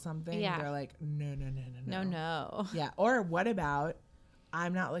schedule something, Yeah. they're like, no. No. Yeah. Or what about?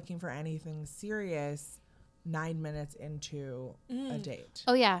 I'm not looking for anything serious 9 minutes into a date.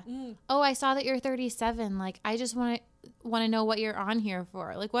 Oh yeah. Oh, I saw that you're 37. Like I just want to know what you're on here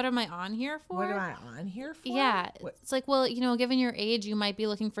for. Like what am I on here for? What am I on here for? Yeah. What- It's like, well, given your age, you might be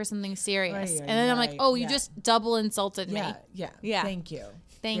looking for something serious. Right, And then I'm like, right, oh, you yeah. just double insulted me. Yeah. Yeah. Thank you.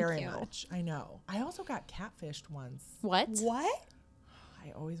 Thank very you. much. I know. I also got catfished once. What? What?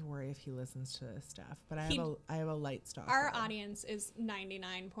 I always worry if he listens to this stuff, but I He- have a light stalker. Our audience is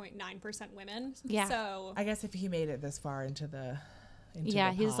 99.9% women. Yeah. So I guess if he made it this far into the Yeah,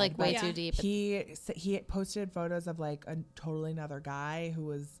 the he's pod, like but way Yeah. too deep. he posted photos of like a totally another guy who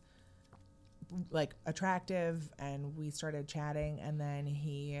was like attractive, and we started chatting, and then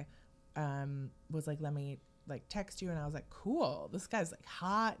he was like, let me like text you, and I was like, cool, this guy's like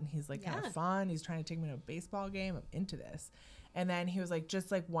hot, and he's like kind Yeah. of fun, he's trying to take me to a baseball game, I'm into this. And then he was like, just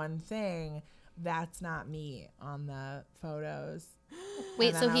like one thing, that's not me on the photos. Wait,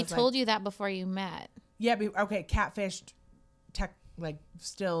 And so then I he was told you that before you met? Yeah, okay, catfished, like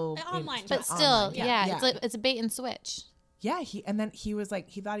still Online But Just still, online, yeah, it's a bait and switch. yeah. He was like,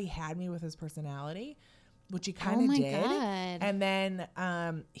 he thought he had me with his personality, which he kind Oh of my did. God. And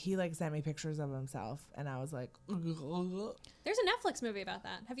then he like sent me pictures of himself, and I was like, there's a Netflix movie about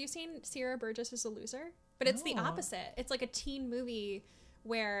that. Have you seen Sierra Burgess is a Loser? But it's the No. opposite. It's like a teen movie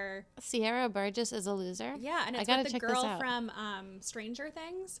where Sierra Burgess is a loser. yeah, and I it's gotta with the check this girl out. from Stranger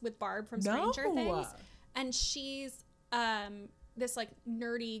Things, with Barb from Stranger No. Things, and she's this like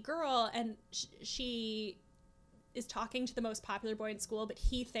nerdy girl, and she is talking to the most popular boy in school, but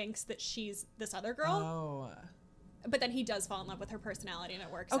he thinks that she's this other girl. oh. But then he does fall in love with her personality, and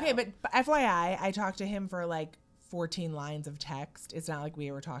it works. Okay, out. but FYI, I talked to him for like 14 lines of text. It's not like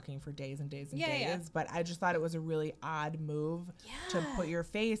we were talking for days and days and Yeah, days, yeah. but I just thought it was a really odd move to Yeah. put your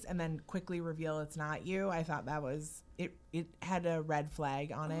face and then quickly reveal it's not you. I thought that was it had a red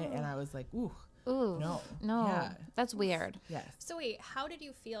flag on it, and I was like, ooh, Ooh. no. No. Yeah. That's weird. Yes. So wait, how did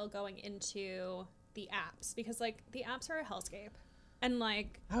you feel going into the apps? Because like the apps are a hellscape, and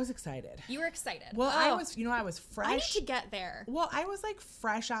like I was excited. you were excited. Well, I Oh, was fresh. I need to get there. Well, I was like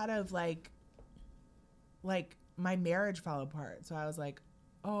fresh out of like my marriage fell apart. So I was like,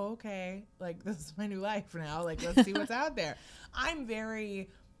 oh, okay. Like this is my new life now. Like let's see what's out there. I'm very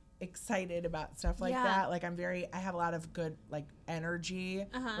excited about stuff like Yeah. that. Like I have a lot of good like energy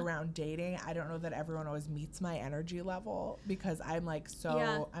Uh-huh. around dating. I don't know that everyone always meets my energy level, because I'm like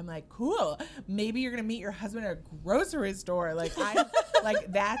Yeah. I'm like, cool. Maybe you're going to meet your husband at a grocery store. Like I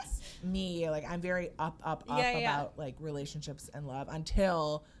like that's me. Like I'm very up Yeah, yeah. about like relationships and love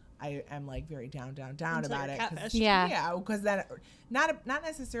until I am like very down Until about you're it. 'Cause- catfished. Yeah. because then not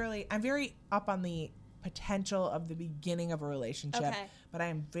necessarily. I'm very up on the potential of the beginning of a relationship, Okay. but I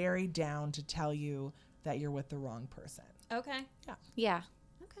am very down to tell you that you're with the wrong person. Okay. Yeah.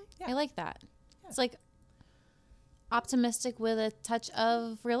 Okay. Yeah. I like that. It's like optimistic with a touch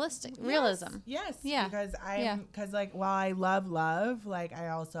of realism. Yes. Yeah. Because Yeah. because like while I love love, like I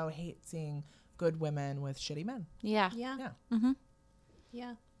also hate seeing good women with shitty men. Yeah. Yeah. Yeah. Mm-hmm.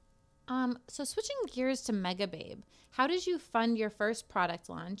 Yeah. So switching gears to Mega Babe, how did you fund your first product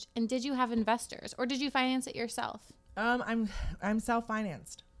launch, and did you have investors, or did you finance it yourself? I'm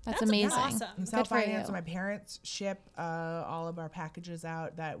self-financed. That's That's amazing. awesome. I'm Good for self-financed. you. My parents ship all of our packages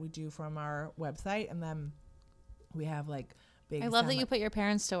out that we do from our website, and then we have like big. I love that you put your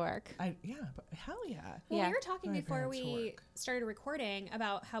parents to work. Yeah, but hell yeah. Well, Yeah. we were talking My before parents we work. started recording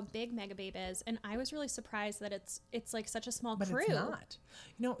about how big Megababe is, and I was really surprised that it's like such a small But crew. it's not.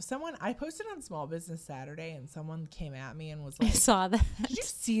 You know, I posted on Small Business Saturday, and someone came at me and was I like, saw that. "Did you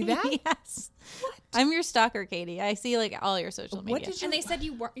see that? Yes. I'm your stalker, Katie. I see like all your social media. What did you?" And they said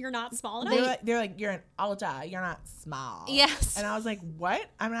you're not small enough. They're like, you're an Ulta. You're not small. Yes. And I was like, what?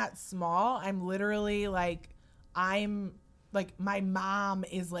 I'm not small. I'm literally like, my mom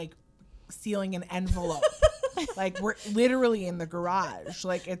is like sealing an envelope. Like we're literally in the garage.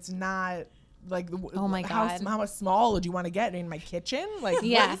 Like it's not like, Oh my God. how small do you want to get in my kitchen? Like,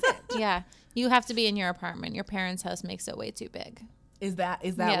 Yeah. what is it? Yeah. You have to be in your apartment. Your parents' house makes it way too big. Is that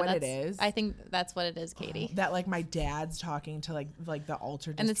Yeah, what it that's- is? I think that's what it is, Katie. That like my dad's talking to like the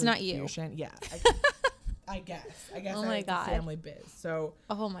Ulta And it's not you. distribution. Yeah. I guess. Oh my it's a God. family biz. So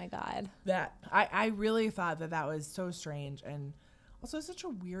Oh my God. that I really thought that was so strange and also such a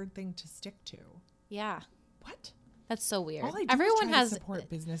weird thing to stick to. Yeah. What? That's so weird. All I do Everyone is try has to support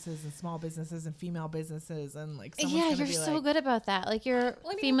businesses and small businesses and female businesses and like someone's yeah, gonna you're be so like, good about that. Like your Well, I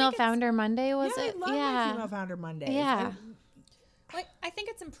mean, I female think it's- founder Monday was yeah, it? I love my female founder Monday. Yeah. Like I think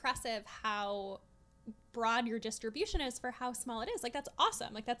it's impressive how broad your distribution is for how small it is. Like that's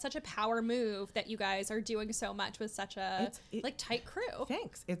awesome. Like that's such a power move that you guys are doing so much with such a like tight crew.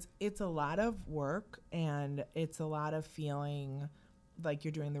 Thanks. It's a lot of work and it's a lot of feeling like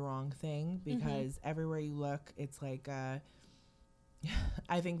you're doing the wrong thing because everywhere you look, it's like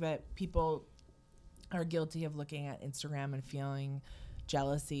I think that people are guilty of looking at Instagram and feeling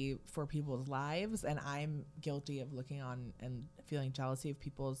jealousy for people's lives, and I'm guilty of looking on and feeling jealousy of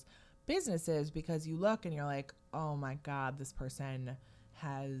people's businesses because you look and you're like, oh my God, this person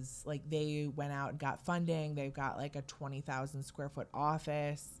has like they went out and got funding. They've got like a 20,000 square foot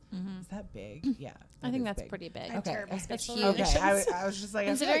office. Is that big? Yeah, I think is that's big. pretty big. I have terrible That's spatial huge. Okay, relations. I was just like,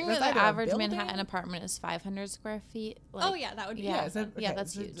 Considering that's that either the a average building- Manhattan apartment is 500 square feet. Like, Oh yeah, that would be Yeah. Yeah,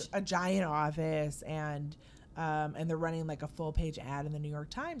 that's so huge. it's a giant office, and they're running like a full page ad in the New York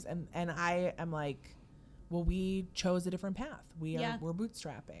Times, and I am like, well, we chose a different path. We're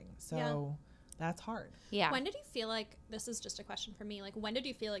bootstrapping, so that's hard. Yeah. When did you feel like this is just a question for me? Like when did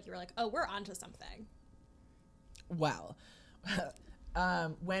you feel like you were like, oh, we're onto something? Well,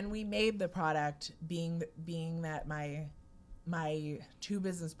 when we made the product, being that my two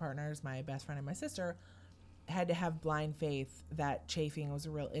business partners, my best friend and my sister, had to have blind faith that chafing was a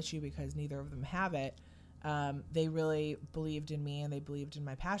real issue because neither of them have it. They really believed in me and they believed in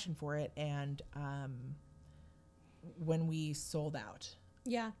my passion for it. And when we sold out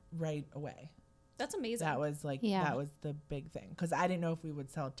Yeah, right away, that's amazing. that was like that was the big thing because I didn't know if we would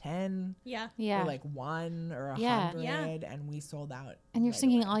sell 10 yeah. Yeah. or like 1 or 100, Yeah. and we sold out. And you're right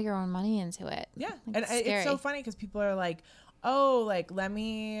sinking away. all your own money into it. Yeah. Like, And it's it's so scary. funny because people are like, oh, like, I'm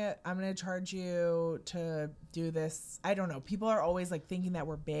going to charge you to do this. I don't know. People are always like thinking that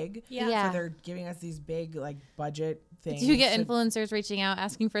we're big. Yeah. Yeah. So they're giving us these big like budget things. Do you get to- influencers reaching out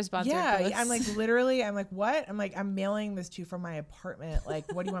asking for sponsored posts? I'm like, literally, I'm like, what? I'm like, I'm mailing this to you from my apartment.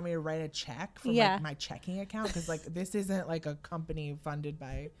 Like, what do you want me to write a check from Yeah. like my checking account? Because like, this isn't like a company funded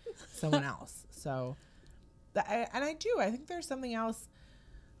by someone else. So, I think there's something else.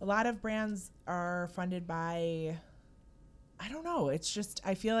 A lot of brands are funded by, I don't know. It's just,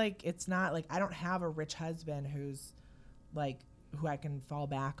 I feel like it's not like, I don't have a rich husband who's like, who I can fall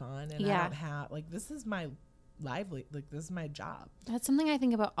back on. And I Yeah. don't have, like, this is my this is my job. That's something I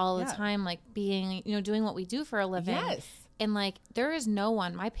think about all the Yeah. time, like being, doing what we do for a living. Yes. And like, there is no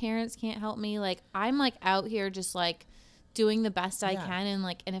one. My parents can't help me. Like, I'm like out here just like doing the best I Yeah. can. And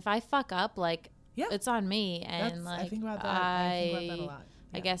like, and if I fuck up, like, Yeah. it's on me. And like, I think about that. I think about that a lot.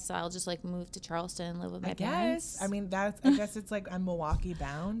 I Yeah. guess I'll just like move to Charleston and live with my I parents. guess. I mean, I guess it's like I'm Milwaukee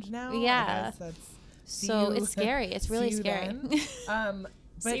bound now. Yeah. I guess that's. see So you- it's scary. It's really see you scary. then.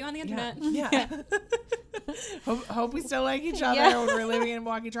 See you on the internet. Yeah. hope we still like each other Yeah. when we're living in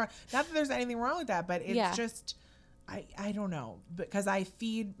Milwaukee, Toronto. Not that there's anything wrong with that, but it's Yeah. just. I don't know, because I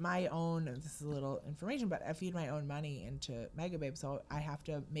feed my own, this is a little information, but I feed my own money into Megababe, so I have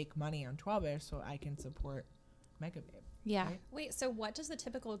to make money on 12ish so I can support Megababe. Yeah. Right? Wait, so what does the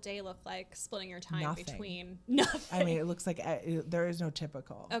typical day look like splitting your time Nothing. between nothing? I mean, it looks like there is no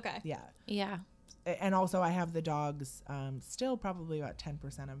typical. Okay. Yeah. Yeah. And also I have the dogs, still probably about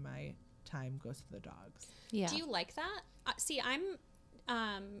 10% of my time goes to the dogs. Yeah. Do you like that? See, I'm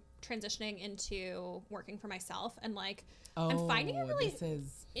transitioning into working for myself, and like I'm finding it really this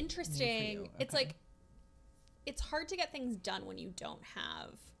is interesting. new for you. It's Okay. like it's hard to get things done when you don't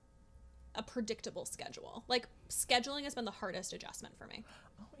have a predictable schedule. Like scheduling has been the hardest adjustment for me.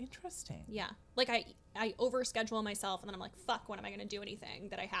 Oh, interesting. Yeah. Like I overschedule myself and then I'm like, fuck, when am I going to do anything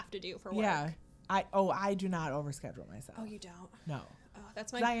that I have to do for work? Yeah. I do not overschedule myself. Oh, you don't? No. Oh,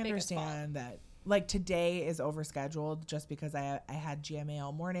 that's my 'Cause I biggest fault. understand that, like, today is overscheduled just because I had GMA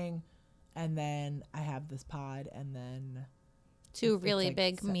all morning, and then I have this pod, and then Two it's really like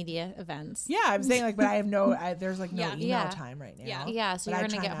big media events. yeah, I'm saying like, but I have there's like no Yeah. email Yeah. time right now. Yeah. Yeah, so but you're I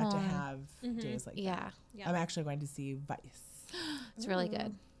gonna try get not home. to have days like Yeah, that. Yeah. I'm actually going to see Vice. it's really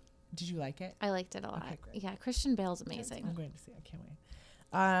good. Did you like it? I liked it a lot. Okay, great. Yeah, Christian Bale's amazing. I'm going to see. I can't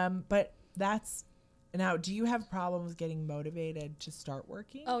wait. But that's now. Do you have problems getting motivated to start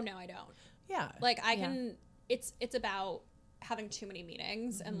working? Oh, no, I don't. yeah. Like I Yeah. can, it's about having too many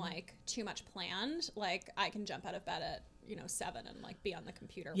meetings and like too much planned. Like I can jump out of bed at, 7 and like be on the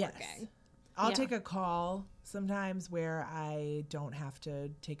computer Yes. working. I'll Yeah. take a call sometimes where I don't have to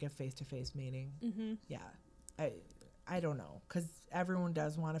take a face-to-face meeting. Mm-hmm. Yeah. I don't know, because everyone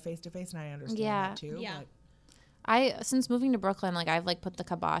does want a face-to-face, and I understand Yeah. that too. Yeah. But Since moving to Brooklyn, like I've like put the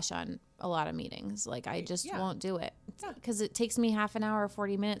kibosh on a lot of meetings. Like I just Yeah. won't do it Yeah. because it takes me half an hour or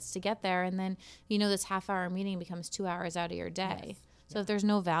 40 minutes to get there, and then this half-hour meeting becomes 2 hours out of your day. Yes. So if there's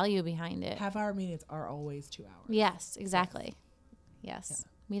no value behind it, half-hour meetings are always 2 hours. yes, exactly. Yes,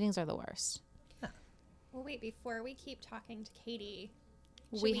 meetings are the worst. Well, wait, before we keep talking to Katie,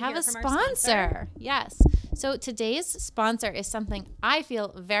 should We have hear a from our sponsor. Yes. So today's sponsor is something I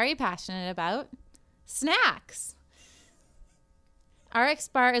feel very passionate about: snacks. RX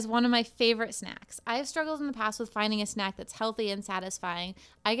Bar is one of my favorite snacks. I've struggled in the past with finding a snack that's healthy and satisfying.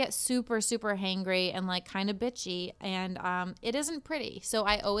 I get super, super hangry and like kind of bitchy, and it isn't pretty. So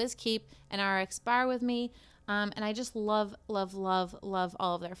I always keep an RX Bar with me. And I just love, love, love, love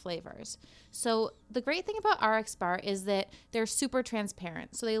all of their flavors. So the great thing about RX Bar is that they're super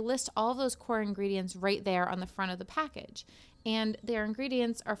transparent. So they list all of those core ingredients right there on the front of the package. And their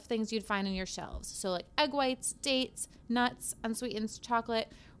ingredients are things you'd find on your shelves. So like egg whites, dates, nuts, unsweetened chocolate,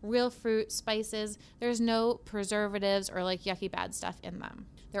 real fruit, spices. There's no preservatives or like yucky bad stuff in them.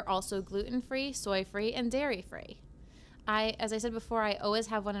 They're also gluten-free, soy-free, and dairy-free. As I said before, I always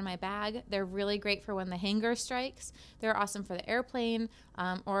have one in my bag. They're really great for when the hanger strikes. They're awesome for the airplane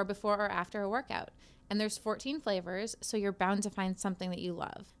or before or after a workout. And there's 14 flavors, so you're bound to find something that you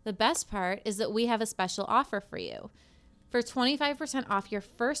love. The best part is that we have a special offer for you. For 25% off your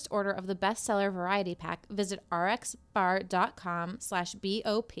first order of the bestseller variety pack, visit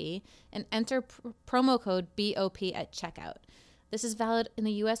rxbar.com/BOP and enter promo code BOP at checkout. This is valid in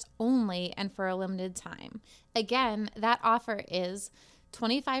the U.S. only and for a limited time. Again, that offer is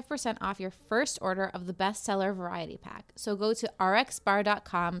 25% off your first order of the bestseller variety pack. So go to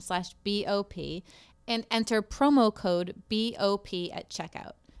rxbar.com/BOP and enter promo code BOP at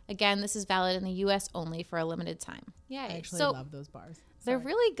checkout. Again, this is valid in the U.S. only for a limited time. Yay. I actually So love those bars. they're Sorry.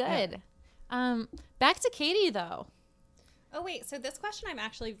 really good. Back to Katie, though. Oh, wait. So this question I'm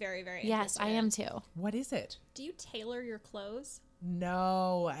actually very, very Yes, interested I in. am too. What is it? Do you tailor your clothes?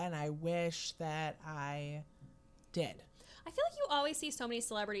 No, and I wish that I did. I feel like you always see so many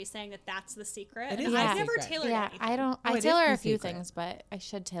celebrities saying that that's the secret. It and is the I've never secret. tailored Yeah, anything. I don't. Oh, I it is tailor the a few secret. things, but I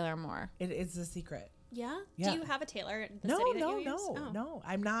should tailor more. It is a secret. Yeah? Yeah. Do you have a tailor in the No, city that no, you use? no, Oh. no.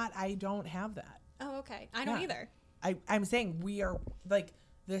 I'm not. I don't have that. Oh, okay. I don't Yeah. either. I'm saying we are like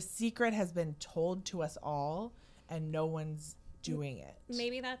the secret has been told to us all, and no one's doing it.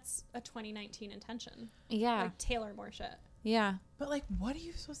 Maybe that's a 2019 intention. Yeah, Like tailor more shit. yeah. But like, what are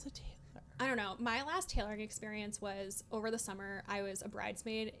you supposed to tailor? I don't know. My last tailoring experience was over the summer. I was a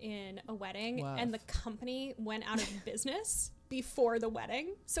bridesmaid in a wedding, Wow. and the company went out of business before the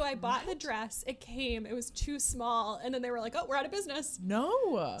wedding. So I bought the dress. It came. It was too small. And then they were like, oh, we're out of business. No.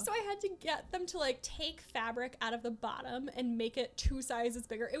 So I had to get them to like take fabric out of the bottom and make it 2 sizes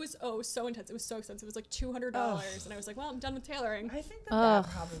bigger. It was so intense. It was so expensive. It was like $200. Ugh. And I was like, well, I'm done with tailoring. I think that Ugh.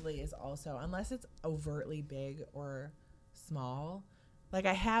 that probably is also, unless it's overtly big or small. Like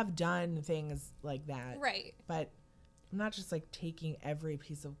I have done things like that, Right. but I'm not just like taking every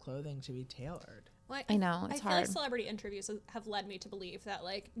piece of clothing to be tailored. Well, I know, it's I feel like hard. celebrity interviews have led me to believe that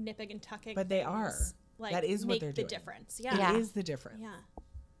like nipping and tucking. But they things, are. Like, That is what make they're the doing. difference. It Yeah. Yeah. is the difference. Yeah.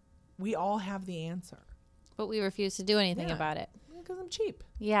 We all have the answer But we refuse to do anything Yeah. about it. because I'm cheap.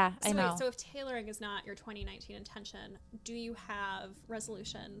 Yeah, So I know. wait, so if tailoring is not your 2019 intention, do you have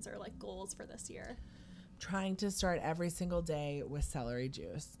resolutions or like goals for this year? Trying to start every single day with celery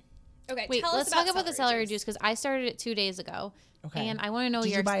juice. Okay, Wait, tell let's us about talk about the celery juice because I started it 2 days ago, Okay. and I want to know Did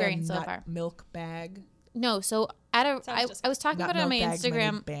your you buy experience a so nut far. milk bag? No, so I was talking Not about it on my milk bag, money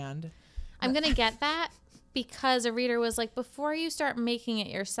Instagram. band. I'm gonna get that, because a reader was like, before you start making it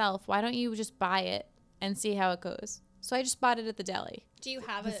yourself, why don't you just buy it and see how it goes? So I just bought it at the deli. Do you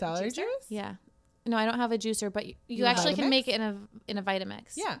have The a celery juicer? juice? Yeah. No, I don't have a juicer, but you You have actually can Vitamix? make it in a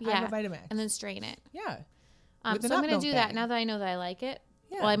Vitamix. Yeah, I have a Vitamix. And then strain it. Yeah. So With I'm an going to milk do that bag. now that I know that I like it.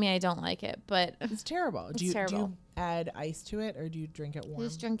 Yeah. Well, I mean, I don't like it, but I It's terrible. It's Do you terrible. add ice to it or do you drink it warm?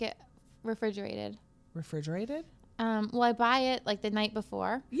 just drink it refrigerated. Refrigerated? Well, I buy it like the night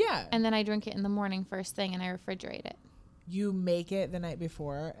before, Yeah. and then I drink it in the morning first thing, and I refrigerate it. You make it the night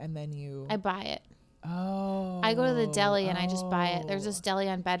before and then you. I buy it. Oh. I go to the deli and I just buy it. There's oh. this deli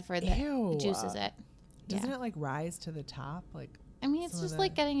on Bedford that Ew. juices it. Doesn't Yeah. it like rise to the top? Like, I mean, it's some of just the-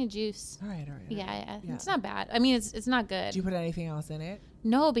 like getting a juice. all right, all right. all Yeah, right. yeah, it's not bad. I mean, it's not good. Do you put anything else in it?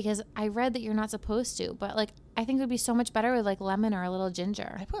 No, because I read that you're not supposed to, but like I think it would be so much better with like lemon or a little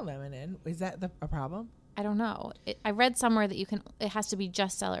ginger. I put lemon in. Is that a problem? I don't know. I read somewhere that it has to be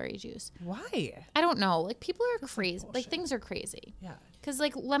just celery juice. Why? I don't know. Like people are That's like crazy. Like bullshit. things are crazy. Yeah. Because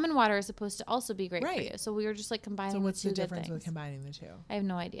like lemon water is supposed to also be great for Right. you. So we were just like combining So what's the the two good difference with things. combining the two? I have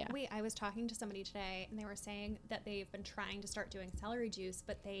no idea. Wait, I was talking to somebody today and they were saying that they've been trying to start doing celery juice,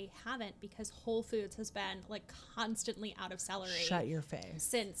 but they haven't because Whole Foods has been like constantly out of celery Shut your face.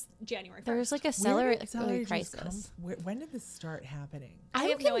 since January 1st. There's like a Where celery, did celery juice crisis. come when did this start happening? I I'm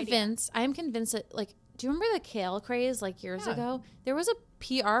have no idea. convinced. I am convinced that like, do you remember the kale craze like years Yeah. ago? There was a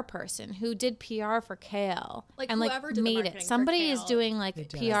PR person who did PR for kale Like, and like whoever did the made marketing it. for Somebody is kale, doing like they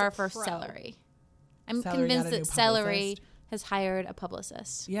did. PR Is a for pro. celery. I'm Celery got convinced a new that celery publicist? has hired a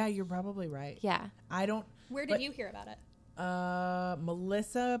publicist. Yeah, you're probably right. Yeah. I don't. Where did but- you hear about it?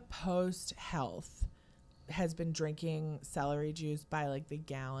 Melissa Post Health has been drinking celery juice by like the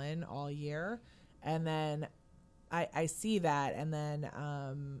gallon all year, and then I see that, and then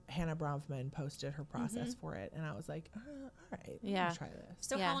Hannah Bronfman posted her process for it, and I was like, all right, Yeah. let me try this.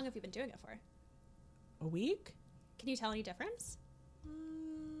 So Yeah. how long have you been doing it for? A week? Can you tell any difference?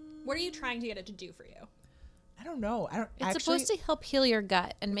 What are you trying to get it to do for you? I don't know. I don't. It's actually, supposed to help heal your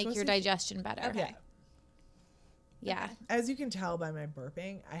gut and make supposed your to- digestion better. Okay. Yeah. Okay. As you can tell by my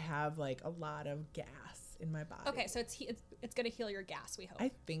burping, I have like a lot of gas in my body. Okay, so it's going to heal your gas, we hope.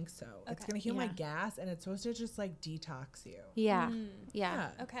 I think so. It's Okay. gonna heal my Yeah. gas, and it's supposed to just like detox you. Yeah. Mm. Yeah.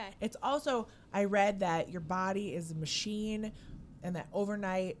 Okay. It's also, I read that your body is a machine, and that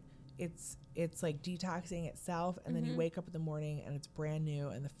overnight it's like detoxing itself, and then you wake up in the morning and it's brand new,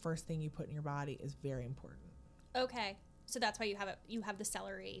 and the first thing you put in your body is very important. Okay. So that's why you have it. You have the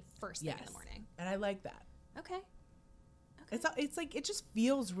celery first thing in the Yes. morning. And I like that. Okay. It's like it just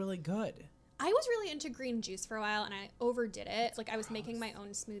feels really good. I was really into green juice for a while, and I overdid it. Like I was making my own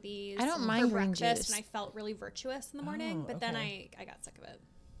smoothies. I don't for mind green breakfast, juice. and I felt really virtuous in the morning. Oh, but then okay. I got sick of it.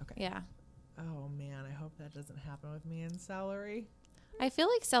 Yeah. Oh man, I hope that doesn't happen with me and celery. I feel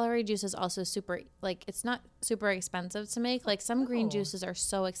like celery juice is also super, like, it's not super expensive to make. Like, some green No. juices are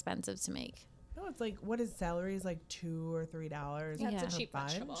so expensive to make. No, it's like, what is celery? Is like $2 or $3. Yeah, it's a per cheap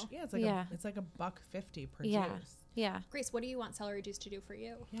bunch. vegetable. Yeah, it's like Yeah. it's like $1.50 per Yeah. juice. Yeah. Grace, what do you want celery juice to do for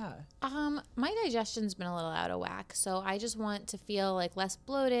you? Yeah. My digestion's been a little out of whack, so I just want to feel like less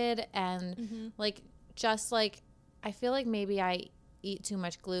bloated and like just like I feel like maybe I eat too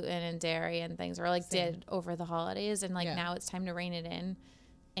much gluten and dairy and things, or like Same. did over the holidays, and like Yeah. now it's time to rein it in,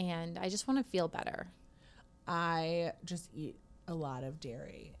 and I just want to feel better. I just eat a lot of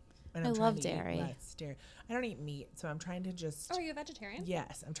dairy. And I I'm trying love to eat dairy. less dairy. I don't eat meat, so I'm trying to just Oh, are you a vegetarian?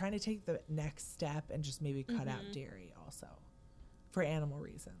 yes, I'm trying to take the next step and just maybe cut out dairy also, for animal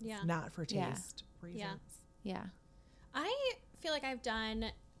reasons, Yeah. not for Yeah. taste reasons. Yeah. I feel like I've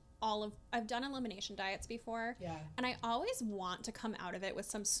done elimination diets before. Yeah. And I always want to come out of it with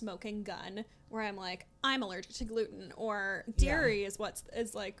some smoking gun where I'm like, I'm allergic to gluten, or dairy is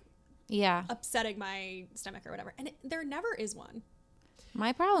like Yeah. upsetting my stomach or whatever. And there never is one.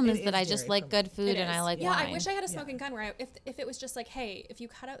 My problem It is that is I just dairy like for me. good food It and I is. like yeah, wine. I wish I had a Yeah. smoking gun where if it was just like, hey, if you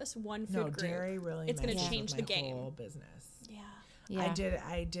cut out this one food No, group, dairy really it's gonna messes with change my the game. whole business. yeah. Yeah.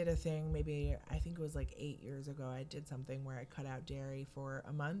 I did a thing, maybe I think it was like 8 years ago. I did something where I cut out dairy for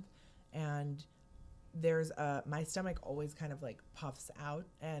a month, and there's my stomach always kind of like puffs out,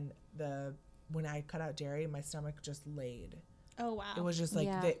 and when I cut out dairy, my stomach just laid. Oh wow. It was just like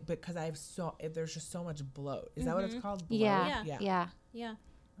Yeah. because there's just so much bloat. Is that what it's called? Bloat? Yeah. Yeah. Yeah. yeah.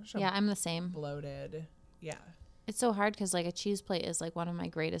 Just a Yeah, I'm the same. bloated. Yeah. It's so hard because like a cheese plate is like one of my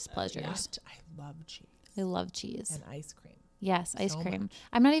greatest pleasures. I love cheese I love cheese. and ice cream. Yes, ice so cream.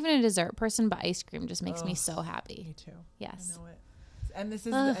 I'm not even a dessert person, but ice cream just makes me Ugh. so happy. Me too. Yes. I know it. And this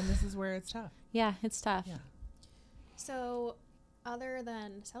is Ugh. where it's tough. Yeah, it's tough. Yeah. So, other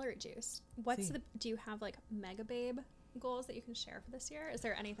than celery juice, See. do you have like Mega Babe goals that you can share for this year? Is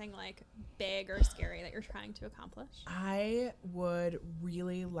there anything like big or scary that you're trying to accomplish? I would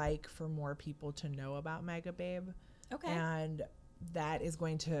really like for more people to know about Mega Babe. Okay. And that is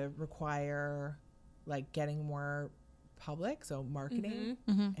going to require like getting more public, so marketing.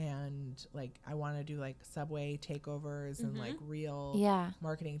 And like I want to do like Subway takeovers and like real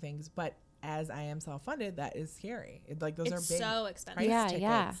marketing things. But as I am self-funded, that is scary. Like those It's are big so expensive. price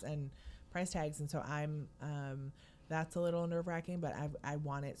tickets and price tags. And so I'm that's a little nerve-wracking, but I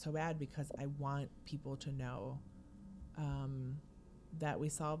want it so bad because I want people to know that we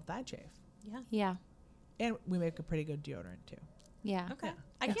solved thigh chafe. Yeah. And we make a pretty good deodorant too. Yeah. Okay. Yeah.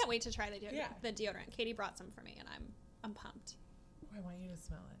 I can't wait to try the deodorant. Yeah. The deodorant. Katie brought some for me, and I'm pumped. I want you to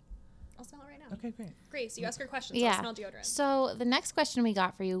smell it. I'll smell it right now. Okay, great. Great. So you ask your questions. Yeah. I'll smell deodorant. So the next question we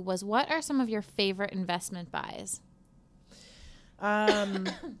got for you was, what are some of your favorite investment buys? I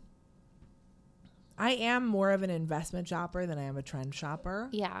am more of an investment shopper than I am a trend shopper.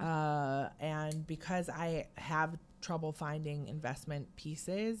 Yeah. And because I have trouble finding investment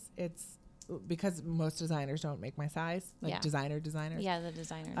pieces, it's because most designers don't make my size, like designers. Yeah, the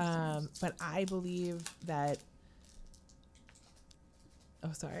designers. But I believe that.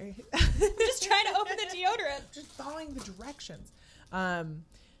 Oh, sorry. I'm just trying to open the deodorant. Just following the directions. I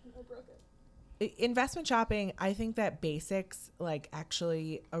broke it. Investment shopping, I think that basics, like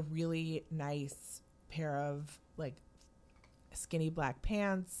actually a really nice pair of like skinny black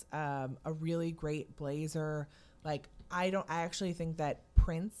pants, a really great blazer. Like I actually think that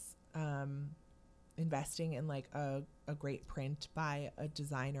prints, investing in like a great print by a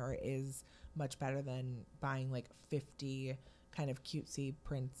designer is much better than buying like 50 kind of cutesy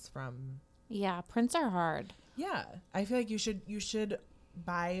prints from. Yeah, prints are hard. Yeah, I feel like you should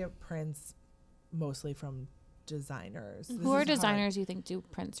buy prints mostly from designers. Who are designers you think do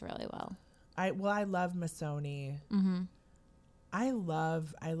prints really well? I love Missoni. Mm-hmm. I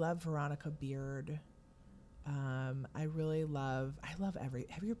love Veronica Beard. I love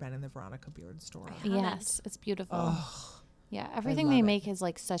have you been in the Veronica Beard store? Yes, it's beautiful. Oh, yeah, everything they make is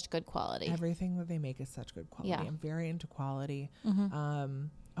like such good quality. everything that they make is such good quality. Yeah. I'm very into quality. Mm-hmm.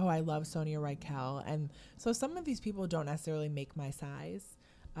 I love Sonia Rykel. And so some of these people don't necessarily make my size.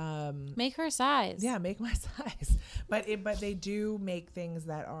 Make her size. Yeah, make my size. But they do make things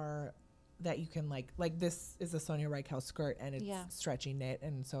that you can like this is a Sonia Rykel skirt and it's stretchy knit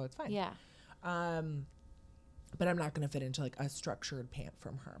and so it's fine. Yeah. But I'm not going to fit into like a structured pant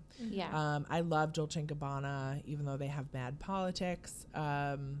from her. Yeah. I love Dolce & Gabbana, even though they have bad politics.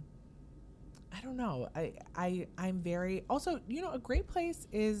 I don't know. I'm very, also, a great place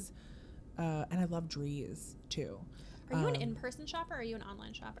is, and I love Dries too. Are you an in-person shopper or are you an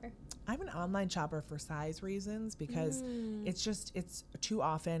online shopper? I'm an online shopper for size reasons because it's too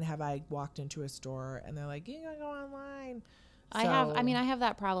often have I walked into a store and they're like, you gotta go online. I have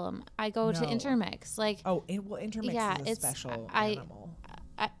that problem. I go to Intermix. Like, Intermix is a special animal.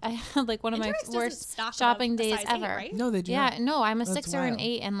 I had like one of my Intermix worst stock shopping above a days size ever. 8, right? No, they do Yeah, not. no, I'm a That's 6 or an wild.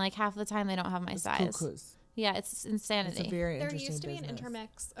 8, and like half the time they don't have my It's size. cuckoos. Yeah, it's insanity. It's a very There interesting used to be an business.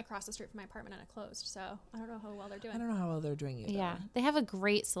 Intermix across the street from my apartment and it closed, so I don't know how well they're doing. I don't know how well they're doing either. Yeah, they have a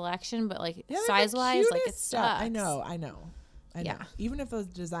great selection, but like Yeah, size wise, like it cutest stuff. sucks. I know. Yeah. Even if those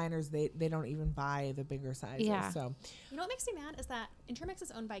designers, they don't even buy the bigger sizes. Yeah. So You know what makes me mad is that Intermix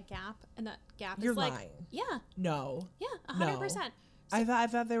is owned by Gap, and that Gap You're is like, lying. yeah, no. 100%. I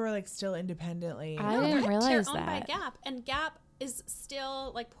thought they were like still independently. I didn't realize they're owned by that. Gap, and Gap is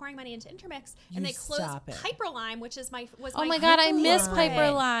still like pouring money into Intermix, You and they closed stop it. Piperlime, which is my Oh my god, I miss Piperlime.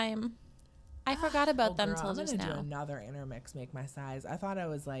 Piper Lime. I forgot about them Girl, till I'm just gonna do now. another Intermix make my size. I thought I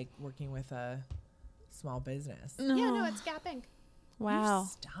was like working with a small business. No. Yeah, no, it's Gap Inc. Wow.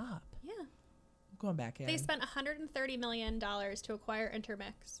 Stop. Yeah, I'm going back in. they spent $130 million to acquire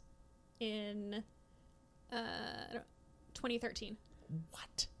Intermix in 2013.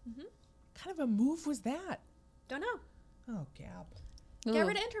 What? Kind of a move was that? Don't know. Oh, Gap. Get Ooh.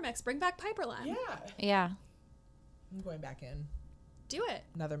 rid of Intermix. Bring back Piperlime. Yeah. Yeah. I'm going back in. Do it.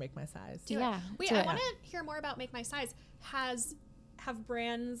 Another make my size. Do Yeah, it. Wait, do I it. want to hear more about Make My Size. Have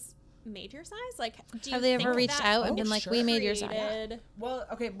brands made your size? Like, do you Have they think ever reached that out and Oh, been like, sure. we made your size? created- Well,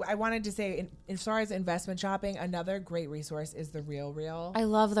 okay. I wanted to say, as far as investment shopping, another great resource is the Real Real. I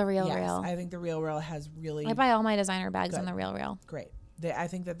love the Real yes, Real. I think the Real Real has really I buy all my designer bags on Good. the Real Real. great. I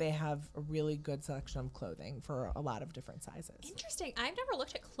think that they have a really good selection of clothing for a lot of different sizes. Interesting. I've never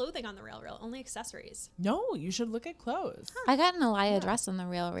looked at clothing on the Real, only accessories. No, you should look at clothes. I got an Elia dress on the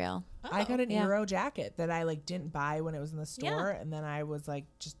Real Real. I got an Yeah. Eero jacket that I like didn't buy when it was in the store, and then I was like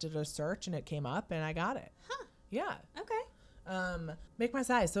just did a search and it came up and I got it. Huh. Yeah. Okay. Make my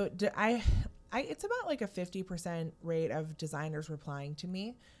size. So I it's about like a 50% rate of designers replying to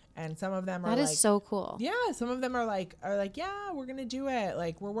me. And some of them are That like, is so cool. yeah, some of them are like, yeah, we're going to do it.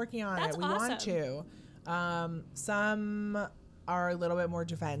 Like, we're working on That's it. We want to. Some are a little bit more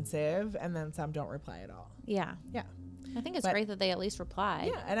defensive, and then some don't reply at all. Yeah. Yeah. I think it's But- great that they at least reply.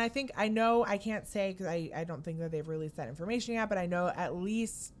 Yeah, and I can't say because I don't think that they've released that information yet, but I know at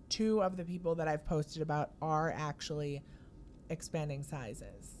least 2 of the people that I've posted about are actually expanding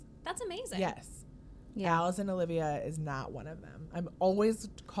sizes. That's amazing. Yes. Yeah. Alice and Olivia is not one of them. I'm always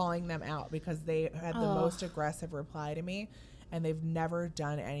calling them out because they had the most aggressive reply to me, and they've never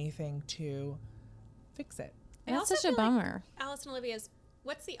done anything to fix it. I That's also such a feel like bummer. Alice and Olivia's,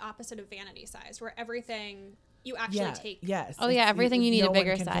 what's the opposite of vanity size, where everything you actually Yeah. take? Yes. Oh, yeah, everything you need a one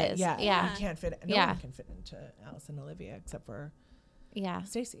bigger can fit- size. Yeah. Yeah. You can't fit. No Yeah. one can fit into Alice and Olivia except for Yeah.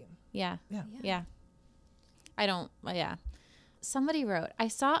 Stacy. Yeah. Yeah. Yeah. I don't, yeah. Somebody wrote, I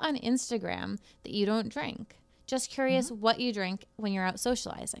saw on Instagram that you don't drink. Just curious what you drink when you're out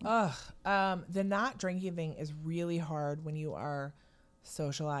socializing. The not drinking thing is really hard when you are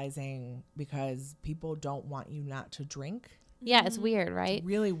socializing because people don't want you not to drink. Yeah, it's weird, right? It's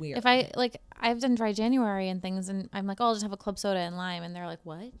really weird. If I've done dry January and things, and I'm like, oh, I'll just have a club soda and lime, and they're like,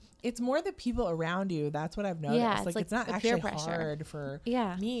 what? It's more the people around you. That's what I've noticed. Yeah, it's like it's not the peer actually pressure. hard for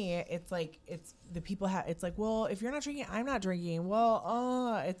Yeah. me. It's like it's the people have. It's like, well, if you're not drinking, I'm not drinking.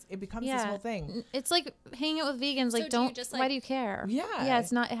 Well, it becomes this whole thing. It's like hanging out with vegans. Like, do you don't. just, Why like- do you care? Yeah. Yeah.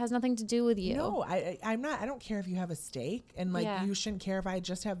 It's not. It has nothing to do with you. No, I'm not. I don't care if you have a steak, and like Yeah. you shouldn't care if I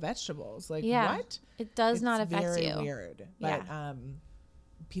just have vegetables. Like Yeah. what? It does It's not affect very you. weird. But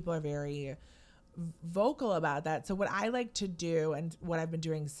people are very vocal about that. So what I like to do, and what I've been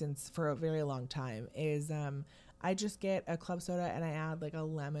doing for a very long time, is I just get a club soda and I add like a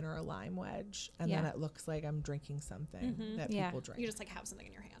lemon or a lime wedge, and then Yeah. it looks like I'm drinking something that Yeah. people drink. You just like have something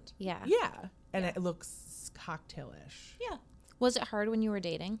in your hand. Yeah. Yeah, and it looks cocktailish. Yeah. Was it hard when you were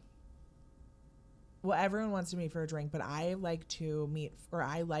dating? Well, everyone wants to meet for a drink, but I liked to meet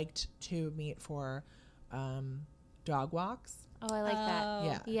for dog walks. Oh, I like that. Oh.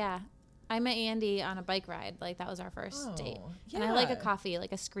 Yeah. Yeah. I met Andy on a bike ride. Like, that was our first date. And I like a yeah. coffee,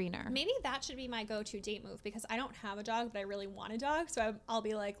 like a screener. Maybe that should be my go-to date move because I don't have a dog, but I really want a dog. So I'll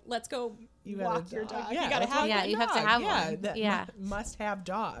be like, let's go You got a walk your dog. Yeah, you gotta let's have walk Yeah, one. you have to dog. have yeah, one. that Yeah. must have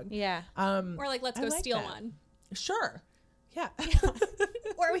dog. Yeah. Or like, let's I go like steal that. one. Sure. Yeah.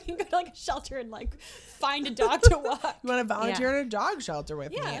 Or we can go to like a shelter and like find a dog to walk. You want to volunteer at a dog shelter with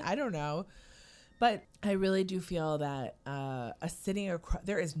me? Yeah. I don't know. But I really do feel that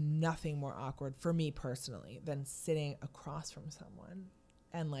there is nothing more awkward for me personally than sitting across from someone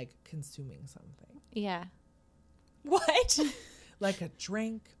and like consuming something. Yeah. What? Like a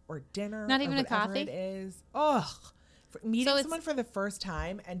drink or dinner. Not or even a whatever coffee? It is. Ugh. Meeting So it's- someone for the first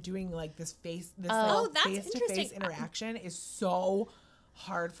time and doing like this Oh, that's face-to-face interesting. interaction is so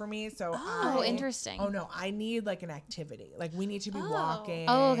hard for me. So Oh, interesting. Oh no, I need like an activity. Like we need to be Oh. walking.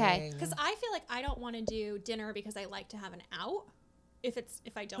 Oh, okay. Because I feel like I don't want to do dinner because I like to have an out. If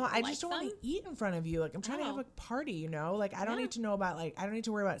I don't, No, I like just don't them. want to eat in front of you. Like I'm trying to have Oh. a party, you know? Like I don't Yeah. need to know about I don't need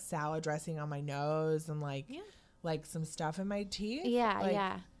to worry about salad dressing on my nose and like some stuff in my teeth. Yeah. Like,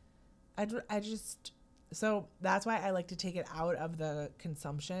 Yeah. I just so that's why I like to take it out of the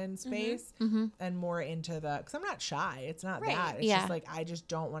consumption space and more into because I'm not shy. It's not Right. that. It's Yeah. just like I just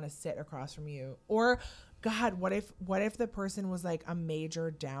don't want to sit across from you. Or God, what if the person was like a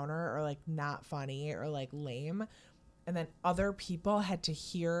major downer or like not funny or like lame, and then other people had to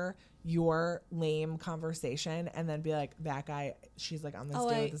hear your lame conversation and then be like, that guy, she's like on this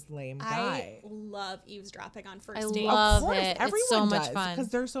date with this lame guy. I love eavesdropping on first I dates. love Of course, it. It's everyone so much does fun. because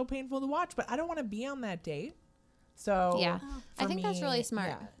they're so painful to watch. But I don't want to be on that date. So Yeah. I for think that's really me, smart.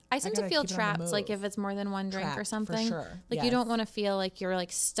 yeah, I tend to gotta feel keep it on the trapped, like move. if it's more than one drink or Trapped, for something. sure. Like you don't Yes. want to feel like you're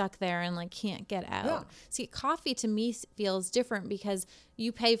like stuck there and like can't get out. Yeah. See, coffee to me feels different because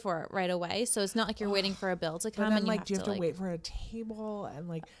you pay for it right away, so it's not like you're waiting for a bill to But come then and like, do you have to like, wait for a table and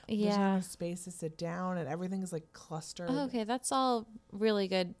like there's Yeah. not enough space to sit down and everything is like clustered. Oh, okay, that's all really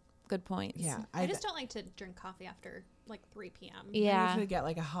good points. Yeah, I just don't like to drink coffee after like 3 p.m. You Yeah. need to get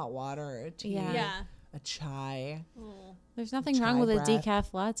like a hot water or a tea, Yeah. Yeah. a chai. Oh. There's nothing wrong Chai with breath. a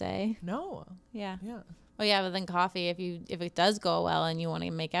decaf latte. No, Yeah. yeah, Oh yeah, but then coffee if it does go well and you want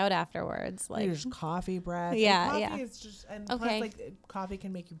to make out afterwards, like there's coffee breath. Yeah, and coffee yeah. is just and Okay. plus like coffee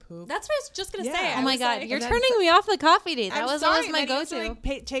can make you poop. That's what I was just gonna Yeah. say. Oh oh I my was god, like- you're And then turning me off the coffee date. That I'm was sorry, always my and then you have go-to. to,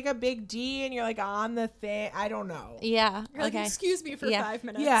 like, take a big D and you're like on the thing. I don't know. Yeah. You're like, okay. excuse me for Yeah. 5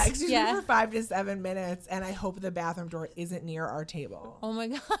 minutes. Yeah, excuse Yeah. me for 5 to 7 minutes, and I hope the bathroom door isn't near our table. Oh my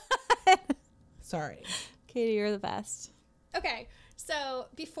god. Sorry. Katie, you're the best. Okay, So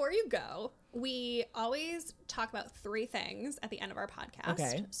before you go, we always talk about 3 things at the end of our podcast.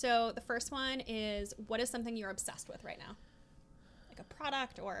 Okay. So the first one is, what is something you're obsessed with right now? Like a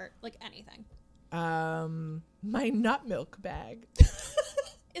product or like anything. My nut milk bag.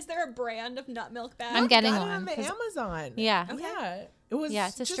 Is there a brand of nut milk bag? I'm getting Got it one. on the 'cause- Amazon. Yeah. Okay. Yeah. It was Yeah,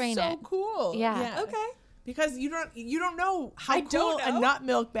 to just strain so it. cool. Yeah. Okay. Because you don't know how I cool don't a know. nut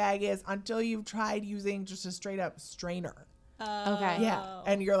milk bag is until you've tried using just a straight up strainer. Okay. Yeah.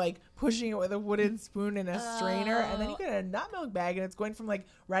 And you're like pushing it with a wooden spoon and a strainer, and then you Oh. get a nut milk bag, and it's going from like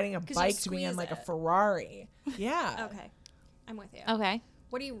riding a 'Cause you bike to being in squeeze like a it. Ferrari. Yeah. Okay. I'm with you. Okay.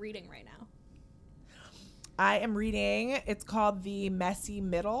 What are you reading right now? I am reading. It's called The Messy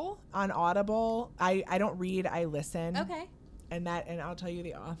Middle on Audible. I don't read. I listen. Okay. And I'll tell you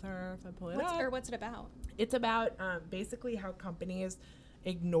the author if I pull it up. What's it about? It's about basically how companies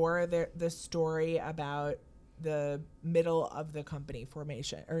ignore the story about the middle of the company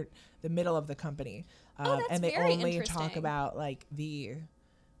formation or the middle of the company, that's and they very only talk interesting. about like the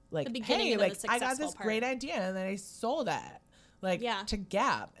beginning hey, and then like the I got successful this great part. idea and then I sold it Yeah. to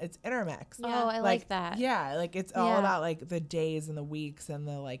Gap. It's Intermix. Yeah. Oh, I like that. Yeah, like it's all Yeah. about like the days and the weeks and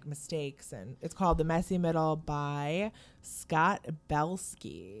the like mistakes, and it's called The Messy Middle by Scott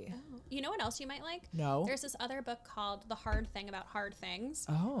Belsky. You know what else you might like? No. There's this other book called The Hard Thing About Hard Things.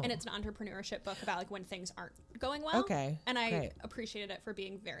 Oh. And it's an entrepreneurship book about like when things aren't going well. Okay, And I great. appreciated it for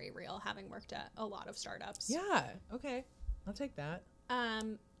being very real, having worked at a lot of startups. Yeah. Okay. I'll take that.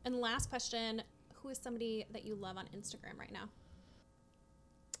 And last question, who is somebody that you love on Instagram right now?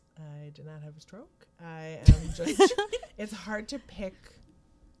 I did not have a stroke. I am just. It's hard to pick.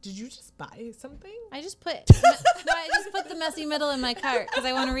 Did you just buy something? I just put the messy middle in my cart because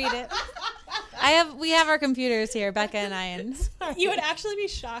I want to read it. We have our computers here, Becca and I, and You would actually be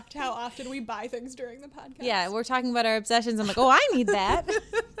shocked how often we buy things during the podcast. yeah, we're talking about our obsessions. I'm like, oh, I need that.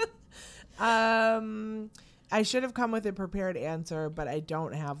 I should have come with a prepared answer, but I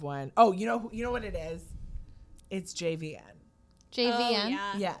don't have one. Oh, you know what it is? It's JVN. JVN. Oh,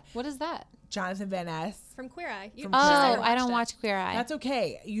 yeah. Yeah, What is that? Jonathan Van Ness. From Queer Eye. From Oh, Queer Eye. I don't watch Queer Eye. That's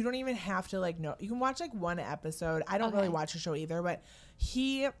okay. You don't even have to like know. You can watch like one episode. I don't really Okay. watch the show either, but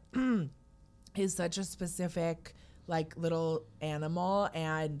he is such a specific like little animal,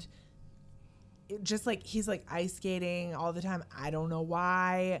 and it just like he's like ice skating all the time. I don't know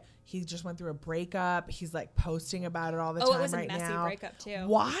why. He just went through a breakup. He's like posting about it all the Oh, time it was right a messy now. breakup too.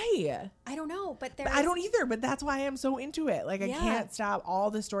 Why? I don't know, but there. I don't either, but that's why I'm so into it. Like I Yeah. can't stop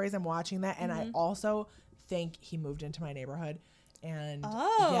all the stories I'm watching that, and I also think he moved into my neighborhood, and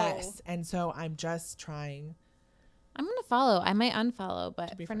Oh. yes, and so I'm just trying. I'm gonna follow. I might unfollow,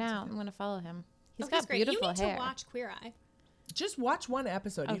 but be for friends now, with him. I'm gonna follow him. He's Okay, got great. beautiful You need hair. to watch Queer Eye. Just watch one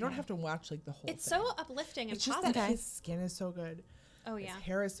episode. You don't Okay. have to watch like the whole. It's thing. so uplifting and It's just positive. that Okay. his skin is so good. Oh yeah. His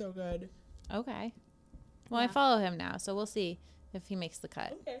hair is so good. Okay. Well, I Yeah. follow him now, so we'll see if he makes the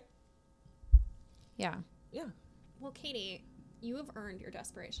cut. Okay. Yeah. Yeah. Well, Katie, you have earned your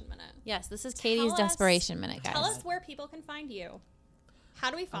desperation minute. Yes, this is Katie's us- desperation minute, guys. Tell us where people can find you. How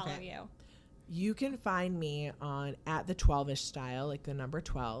do we follow Okay. you? You can find me on at the 12ish style, like the number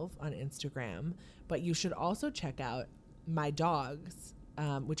 12 on Instagram. But you should also check out my dogs,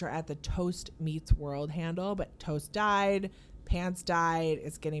 which are at the Toast Meets World handle. But Toast died, Pants died.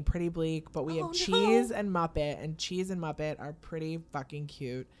 It's getting pretty bleak. But we Oh, have no. Cheese and Muppet, and Cheese and Muppet are pretty fucking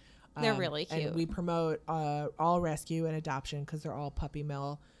cute. They're really cute. And we promote all rescue and adoption because they're all puppy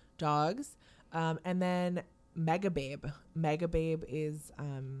mill dogs. And then Megababe. Megababe is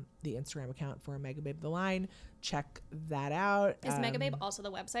the Instagram account for Megababe the Line. Check that out. Is Megababe also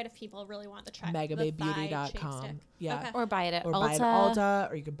the website if people really want to check Megababebeauty.com. Yeah. Okay. Or buy it at Or Ulta. buy it at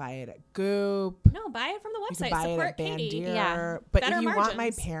Ulta, or you can buy it at Goop. No, buy it from the You website. can buy it Support at Katie. Bandier. Yeah. But Better if you want my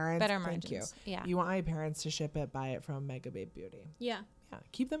margins. parents, Better thank you. margins. Yeah. You want my parents to ship it, buy it from Megababe Beauty. Yeah. Yeah.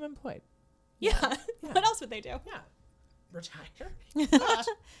 Keep them employed. Yeah. What else would they do? Yeah. Retire?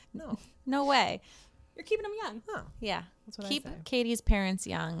 No. No way. You're keeping them young. Oh, Yeah. that's what Keep I say. Katie's parents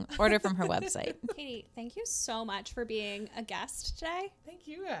young. Order from her website. Katie, thank you so much for being a guest today. Thank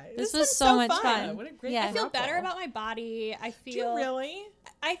you guys. This has was been so so much fun. fun. Yeah, what a great Yeah. I feel better throuple. about my body. I Do you feel really?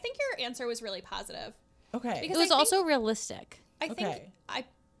 I think your answer was really positive. Okay. Because It was I think- also realistic. I think Okay.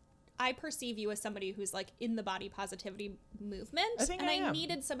 I perceive you as somebody who's like in the body positivity movement. I think and I am.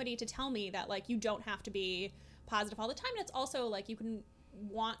 needed somebody to tell me that like you don't have to be positive all the time. And it's also like you can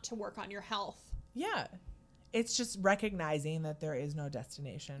want to work on your health. Yeah. It's just recognizing that there is no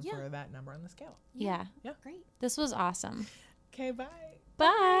destination Yeah. for that number on the scale. Yeah. Great. This was awesome. Okay, bye.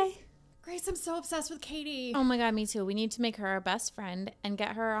 Bye. Grace, I'm so obsessed with Katie. Oh my God, me too. We need to make her our best friend and get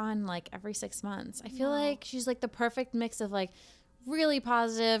her on like every 6 months. I feel like she's like the perfect mix of like really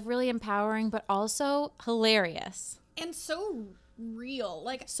positive, really empowering, but also hilarious. And so real.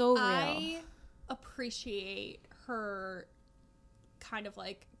 Like, So real. I appreciate her kind of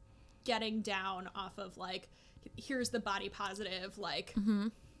like getting down off of like, here's the body positive, like,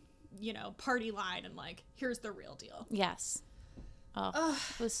 you know, party line, and like, here's the real deal. Yes. Oh,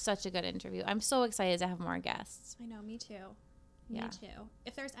 it was such a good interview. I'm so excited to have more guests. I know, me too. Yeah. Me too.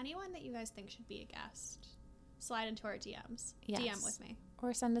 If there's anyone that you guys think should be a guest, slide into our DMs. Yes. DM with me.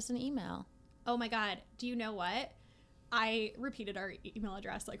 Or send us an email. Oh my God. Do you know what? I repeated our email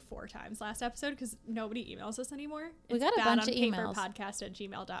address like 4 times last episode because nobody emails us anymore. We got a bunch of emails.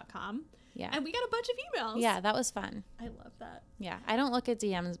 Podcast@gmail.com. Yeah. And we got a bunch of emails. Yeah, that was fun. I love that. Yeah. I don't look at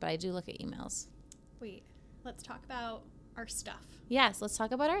DMs, but I do look at emails. Wait, let's talk about our stuff. Yes, let's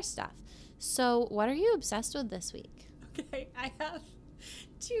talk about our stuff. So, what are you obsessed with this week? Okay, I have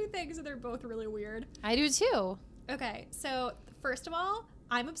 2 things and they're both really weird. I do too. Okay, so first of all,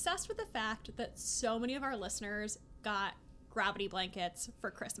 I'm obsessed with the fact that so many of our listeners got gravity blankets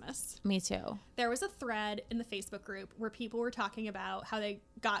for Christmas. Me too. There was a thread in the Facebook group where people were talking about how they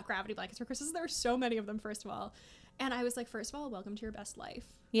got gravity blankets for Christmas. There were so many of them, first of all. And I was like, first of all, welcome to your best life.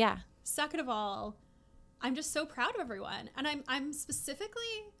 Yeah. Second of all, I'm just so proud of everyone. And I'm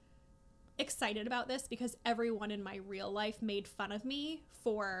specifically excited about this because everyone in my real life made fun of me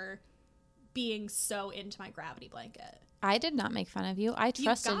for being so into my gravity blanket. I did not make fun of you. I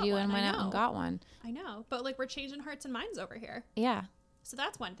trusted got you and one, I went out and know. got one. I know, but like we're changing hearts and minds over here. Yeah. So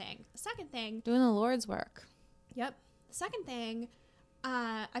that's one thing. The second thing, Doing the Lord's work. yep. The second thing,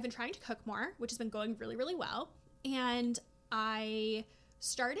 I've been trying to cook more, which has been going really, really well. And I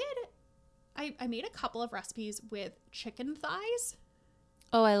made a couple of recipes with chicken thighs.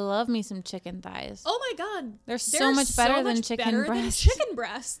 Oh, I love me some chicken thighs. Oh my God. They're so much better than chicken breasts. Chicken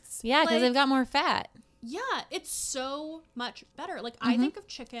breasts. Yeah, because Like, they've got more fat. yeah, it's so much better. Like I think of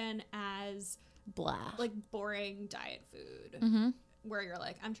chicken as Blah. like boring diet food Mm-hmm. where you're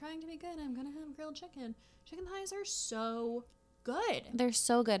like, I'm trying to be good. I'm going to have grilled chicken. Chicken thighs are so good. They're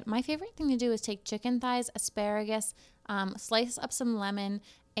so good. My favorite thing to do is take chicken thighs, asparagus, slice up some lemon,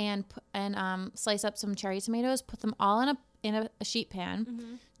 and slice up some cherry tomatoes. Put them all in a sheet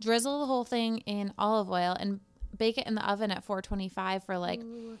pan. Drizzle the whole thing in olive oil and bake it in the oven at 425 for like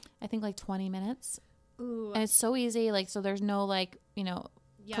I think like 20 minutes. Ooh. And it's so easy. Like so, there's no like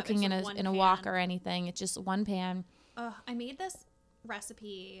Yeah, cooking there's, in like, a one wok pan. or anything. It's just one pan. I made this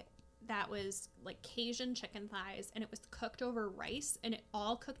recipe that was like Cajun chicken thighs, and it was cooked over rice, and it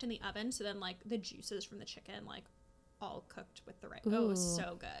all cooked in the oven. So then like the juices from the chicken like all cooked with the rice. Oh, it was Ooh.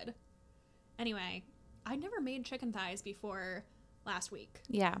 so good. Anyway, I never made chicken thighs before last week,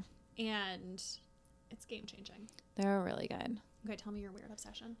 Yeah, and it's game changing. they're really good. Okay, tell me your weird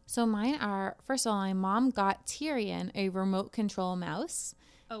obsession. So mine are, first of all, my mom got Tyrion a remote control mouse.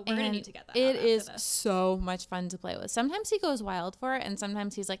 Oh, we're gonna And need to get that. It out after is this. so much fun to play with. Sometimes he goes wild for it, and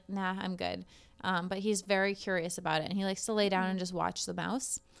sometimes he's like, nah, I'm good. But he's very curious about it, and he likes to lay down and just watch the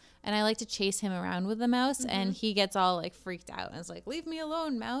mouse. And I like to chase him around with the mouse, and he gets all like freaked out and is like, leave me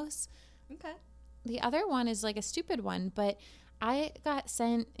alone, mouse. Okay. The other one is like a stupid one, but I got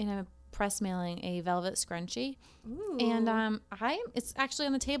sent in a press mailing a velvet scrunchie. Ooh. And it's actually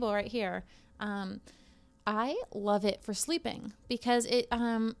on the table right here. I love it for sleeping because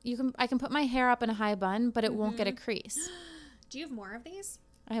I can put my hair up in a high bun, but it won't get a crease. Do you have more of these?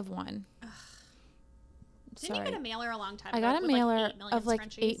 I have one. Didn't you get a mailer a long time I ago? got a with, mailer like 8 million of like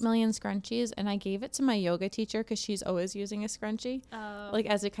scrunchies? 8 million scrunchies, and I gave it to my yoga teacher because she's always using a scrunchie, Oh. like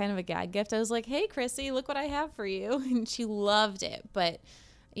as a kind of a gag gift. I was like, "Hey, Chrissy, look what I have for you," and she loved it. But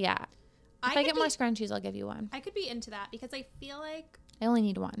yeah, if I could get more be- scrunchies, I'll give you one. I could be into that because I feel like I only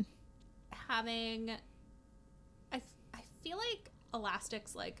need one. having I feel like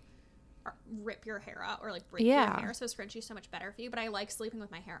elastics like rip your hair out or like break your Yeah. hair, so scrunchie's so much better for you, but I like sleeping with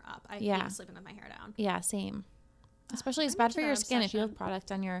my hair up. I Yeah. hate sleeping with my hair down. Yeah, same. Especially it's I'm bad into for that your skin if you have obsession.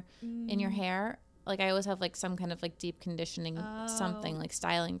 product on your in your hair. Like I always have like some kind of like deep conditioning something Oh. like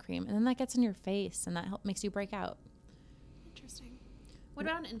styling cream, and then that gets in your face and that makes you break out. Interesting. What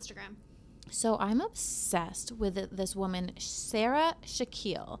about on Instagram? So I'm obsessed with this woman, Sarah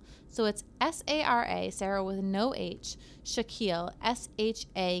Shaquille. So it's Sara, Sarah with no H, Shaquille,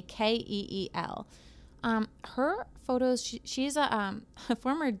 Shakeel. Her photos, she's a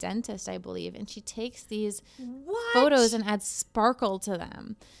former dentist, I believe, and she takes these What? photos and adds sparkle to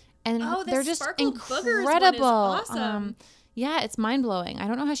them. And Oh, this they're just sparkle boogers one is incredible. awesome. Yeah, it's mind blowing. I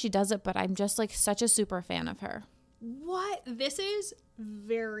don't know how she does it, but I'm just like such a super fan of her. What? This is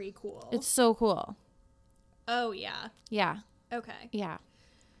very cool. It's so cool. Oh yeah. Yeah. Okay. Yeah.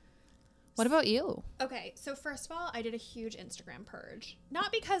 What about you? Okay, so first of all, I did a huge Instagram purge.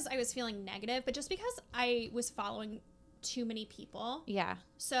 Not because I was feeling negative, but just because I was following too many people. Yeah.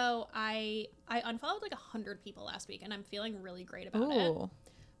 So I unfollowed like 100 people last week, and I'm feeling really great about it. Ooh.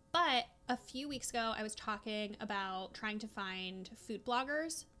 But a few weeks ago, I was talking about trying to find food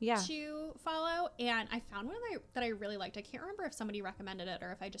bloggers Yeah. to follow, and I found one that I really liked. I can't remember if somebody recommended it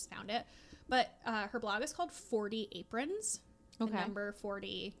or if I just found it, but her blog is called 40 Aprons. Okay. The number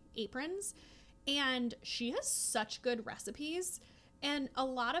 40 Aprons, and she has such good recipes, and a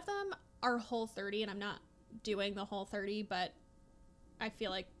lot of them are Whole30, and I'm not doing the Whole30, but I feel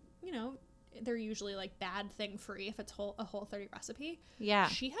like, you know, they're usually like bad thing free if it's a Whole30 recipe. Yeah.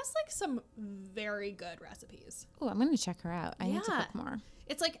 She has like some very good recipes. Oh, I'm going to check her out. I need to Yeah. cook more.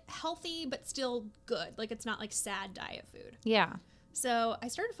 It's like healthy but still good. Like it's not like sad diet food. Yeah. So I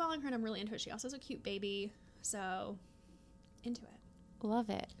started following her and I'm really into it. She also has a cute baby, so into it. Love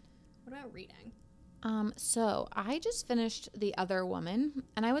it. What about reading? So I just finished The Other Woman,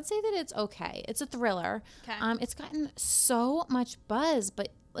 and I would say that it's okay. It's a thriller. Okay. It's gotten so much buzz, but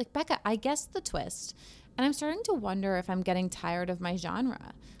like Becca, I guessed the twist, and I'm starting to wonder if I'm getting tired of my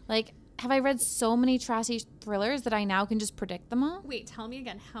genre. Like, have I read so many trashy thrillers that I now can just predict them all? Wait, tell me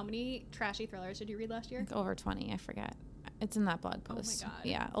again, how many trashy thrillers did you read last year? Like over 20, I forget. It's in that blog Oh my post. God.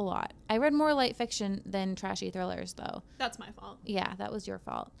 Yeah, a lot. I read more light fiction than trashy thrillers, though. That's my fault. Yeah, that was your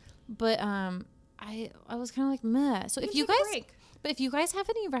fault. But I was kind of like meh. So if you took a guys, break. but if you guys have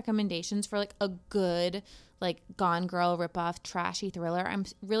any recommendations for like a good like Gone Girl ripoff trashy thriller, I'm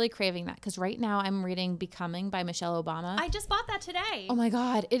really craving that because right now I'm reading Becoming by Michelle Obama. I just bought that today. Oh my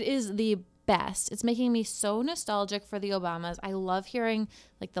God, it is the best. It's making me so nostalgic for the Obamas. I love hearing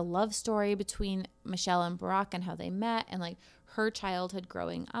like the love story between Michelle and Barack and how they met and like her childhood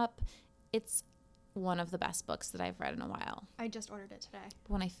growing up. It's one of the best books that I've read in a while. I just ordered it today.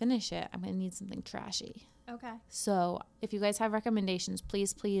 But when I finish it, I'm going to need something trashy. Okay. So if you guys have recommendations,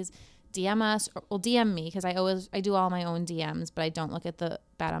 please DM us or DM me because I do all my own DMs, but I don't look at the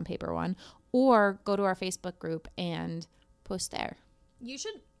Bad on Paper one, or go to our Facebook group and post there. You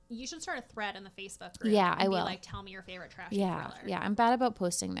should start a thread in the Facebook group. Yeah, and I be will. like, tell me your favorite trashy Yeah. thriller. Yeah. I'm bad about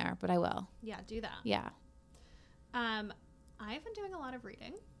posting there, but I will. Yeah, do that. Yeah. I've been doing a lot of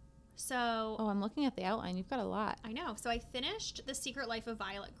reading. So Oh, I'm looking at the outline. You've got a lot. I know. So I finished The Secret Life of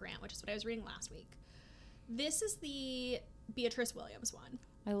Violet Grant, which is what I was reading last week. This is the Beatrice Williams one.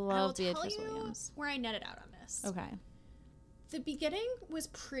 I I will love tell Beatrice you Williams. where I netted out on this. Okay. The beginning was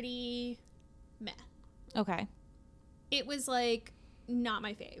pretty meh. Okay. It was like not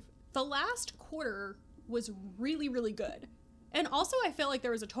my fave. The last quarter was really, really good. And also I feel like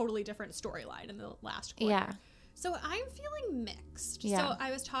there was a totally different storyline in the last quarter. Yeah. So I'm feeling mixed. Yeah. So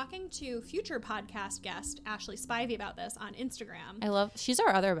I was talking to future podcast guest Ashley Spivey about this on Instagram. She's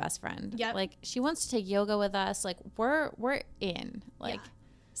our other best friend. Yep. Like she wants to take yoga with us. Like we're in. Like Yeah.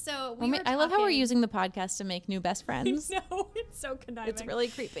 So I love how we're using the podcast to make new best friends. No, it's so conniving. It's really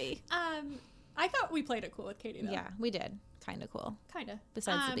creepy. I thought we played it cool with Katie though. Yeah, we did. Kind of cool. Kinda.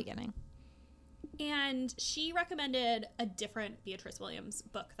 Besides the beginning. And she recommended a different Beatrice Williams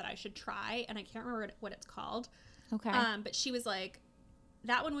book that I should try, and I can't remember what it's called. Okay. But she was like,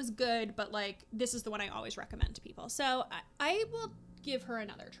 that one was good, but like this is the one I always recommend to people. So I will give her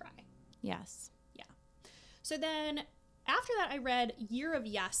another try. Yes. Yeah. So then after that, I read Year of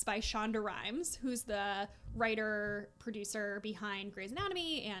Yes by Shonda Rhimes, who's the writer, producer behind Grey's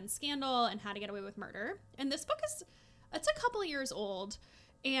Anatomy and Scandal and How to Get Away with Murder. And this book it's a couple of years old,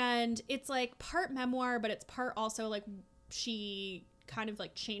 and it's like part memoir, but it's part also like she kind of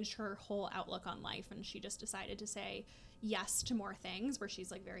like changed her whole outlook on life, and she just decided to say yes to more things, where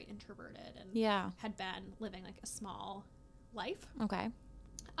she's like very introverted and Yeah. had been living like a small life. Okay.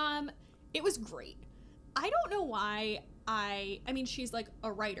 It was great. I don't know why I mean she's like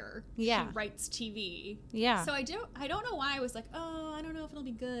a writer. Yeah. She writes TV. Yeah. So I don't know why I was like, "Oh, I don't know if it'll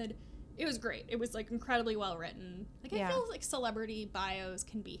be good." It was great. It was like incredibly well written. Like Yeah. I feel like celebrity bios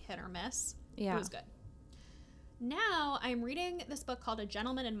can be hit or miss. Yeah. It was good. Now I'm reading this book called A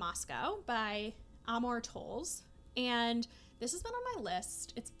Gentleman in Moscow by Amor Towles, and this has been on my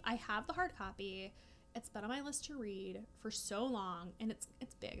list. I have the hard copy. It's been on my list to read for so long, and it's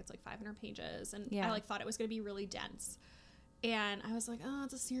big. It's like 500 pages, and Yeah. I like thought it was going to be really dense. And I was like, oh,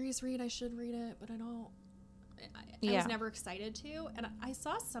 it's a serious read. I should read it, but I don't. I was never excited to. And I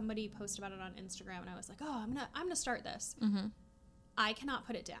saw somebody post about it on Instagram, and I was like, oh, I'm gonna start this. Mm-hmm. I cannot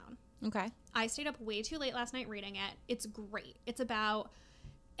put it down. Okay. I stayed up way too late last night reading it. It's great. It's about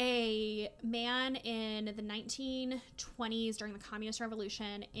a man in the 1920s during the Communist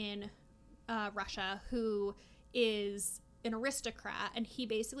Revolution in Russia who is an aristocrat, and he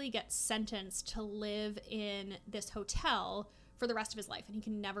basically gets sentenced to live in this hotel for the rest of his life, and he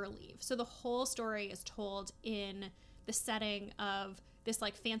can never leave. So the whole story is told in the setting of this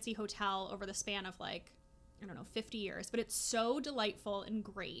like fancy hotel over the span of like, I don't know, 50 years, but it's so delightful and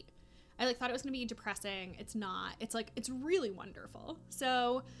great. I like thought it was going to be depressing. It's not. It's like, it's really wonderful.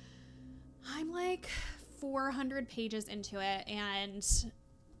 So I'm like 400 pages into it, and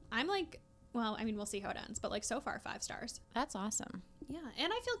I'm like, well, I mean, we'll see how it ends, but like so far 5 stars. That's awesome. Yeah.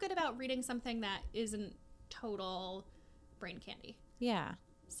 And I feel good about reading something that isn't total brain candy. Yeah.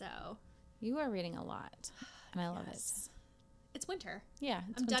 So You are reading a lot, and I love it. It's winter. Yeah,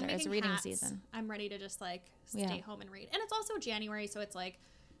 it's I'm winter. done making It's reading hats. season. I'm ready to just like stay home and read. And it's also January, so it's like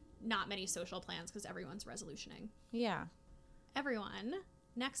not many social plans because everyone's resolutioning. Yeah. Everyone,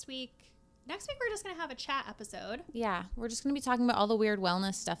 next week we're just going to have a chat episode. Yeah, we're just going to be talking about all the weird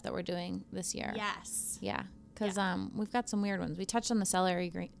wellness stuff that we're doing this year. Yes. Yeah, because we've got some weird ones. We touched on the celery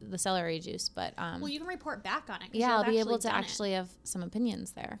juice, but well, you can report back on it. Yeah, I'll be able to actually have some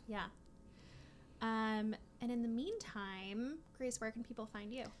opinions there. Yeah. And in the meantime, Grace, where can people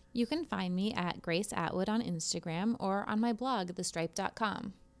find you? You can find me at Grace Atwood on Instagram or on my blog,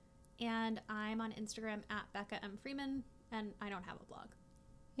 thestripe.com. And I'm on Instagram at Becca M. Freeman, and I don't have a blog.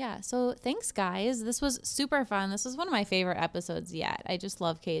 Yeah, so thanks, guys. This was super fun. This was one of my favorite episodes yet. I just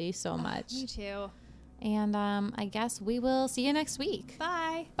love Katie so much. Me too. And I guess we will see you next week.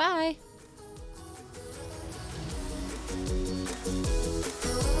 Bye. Bye.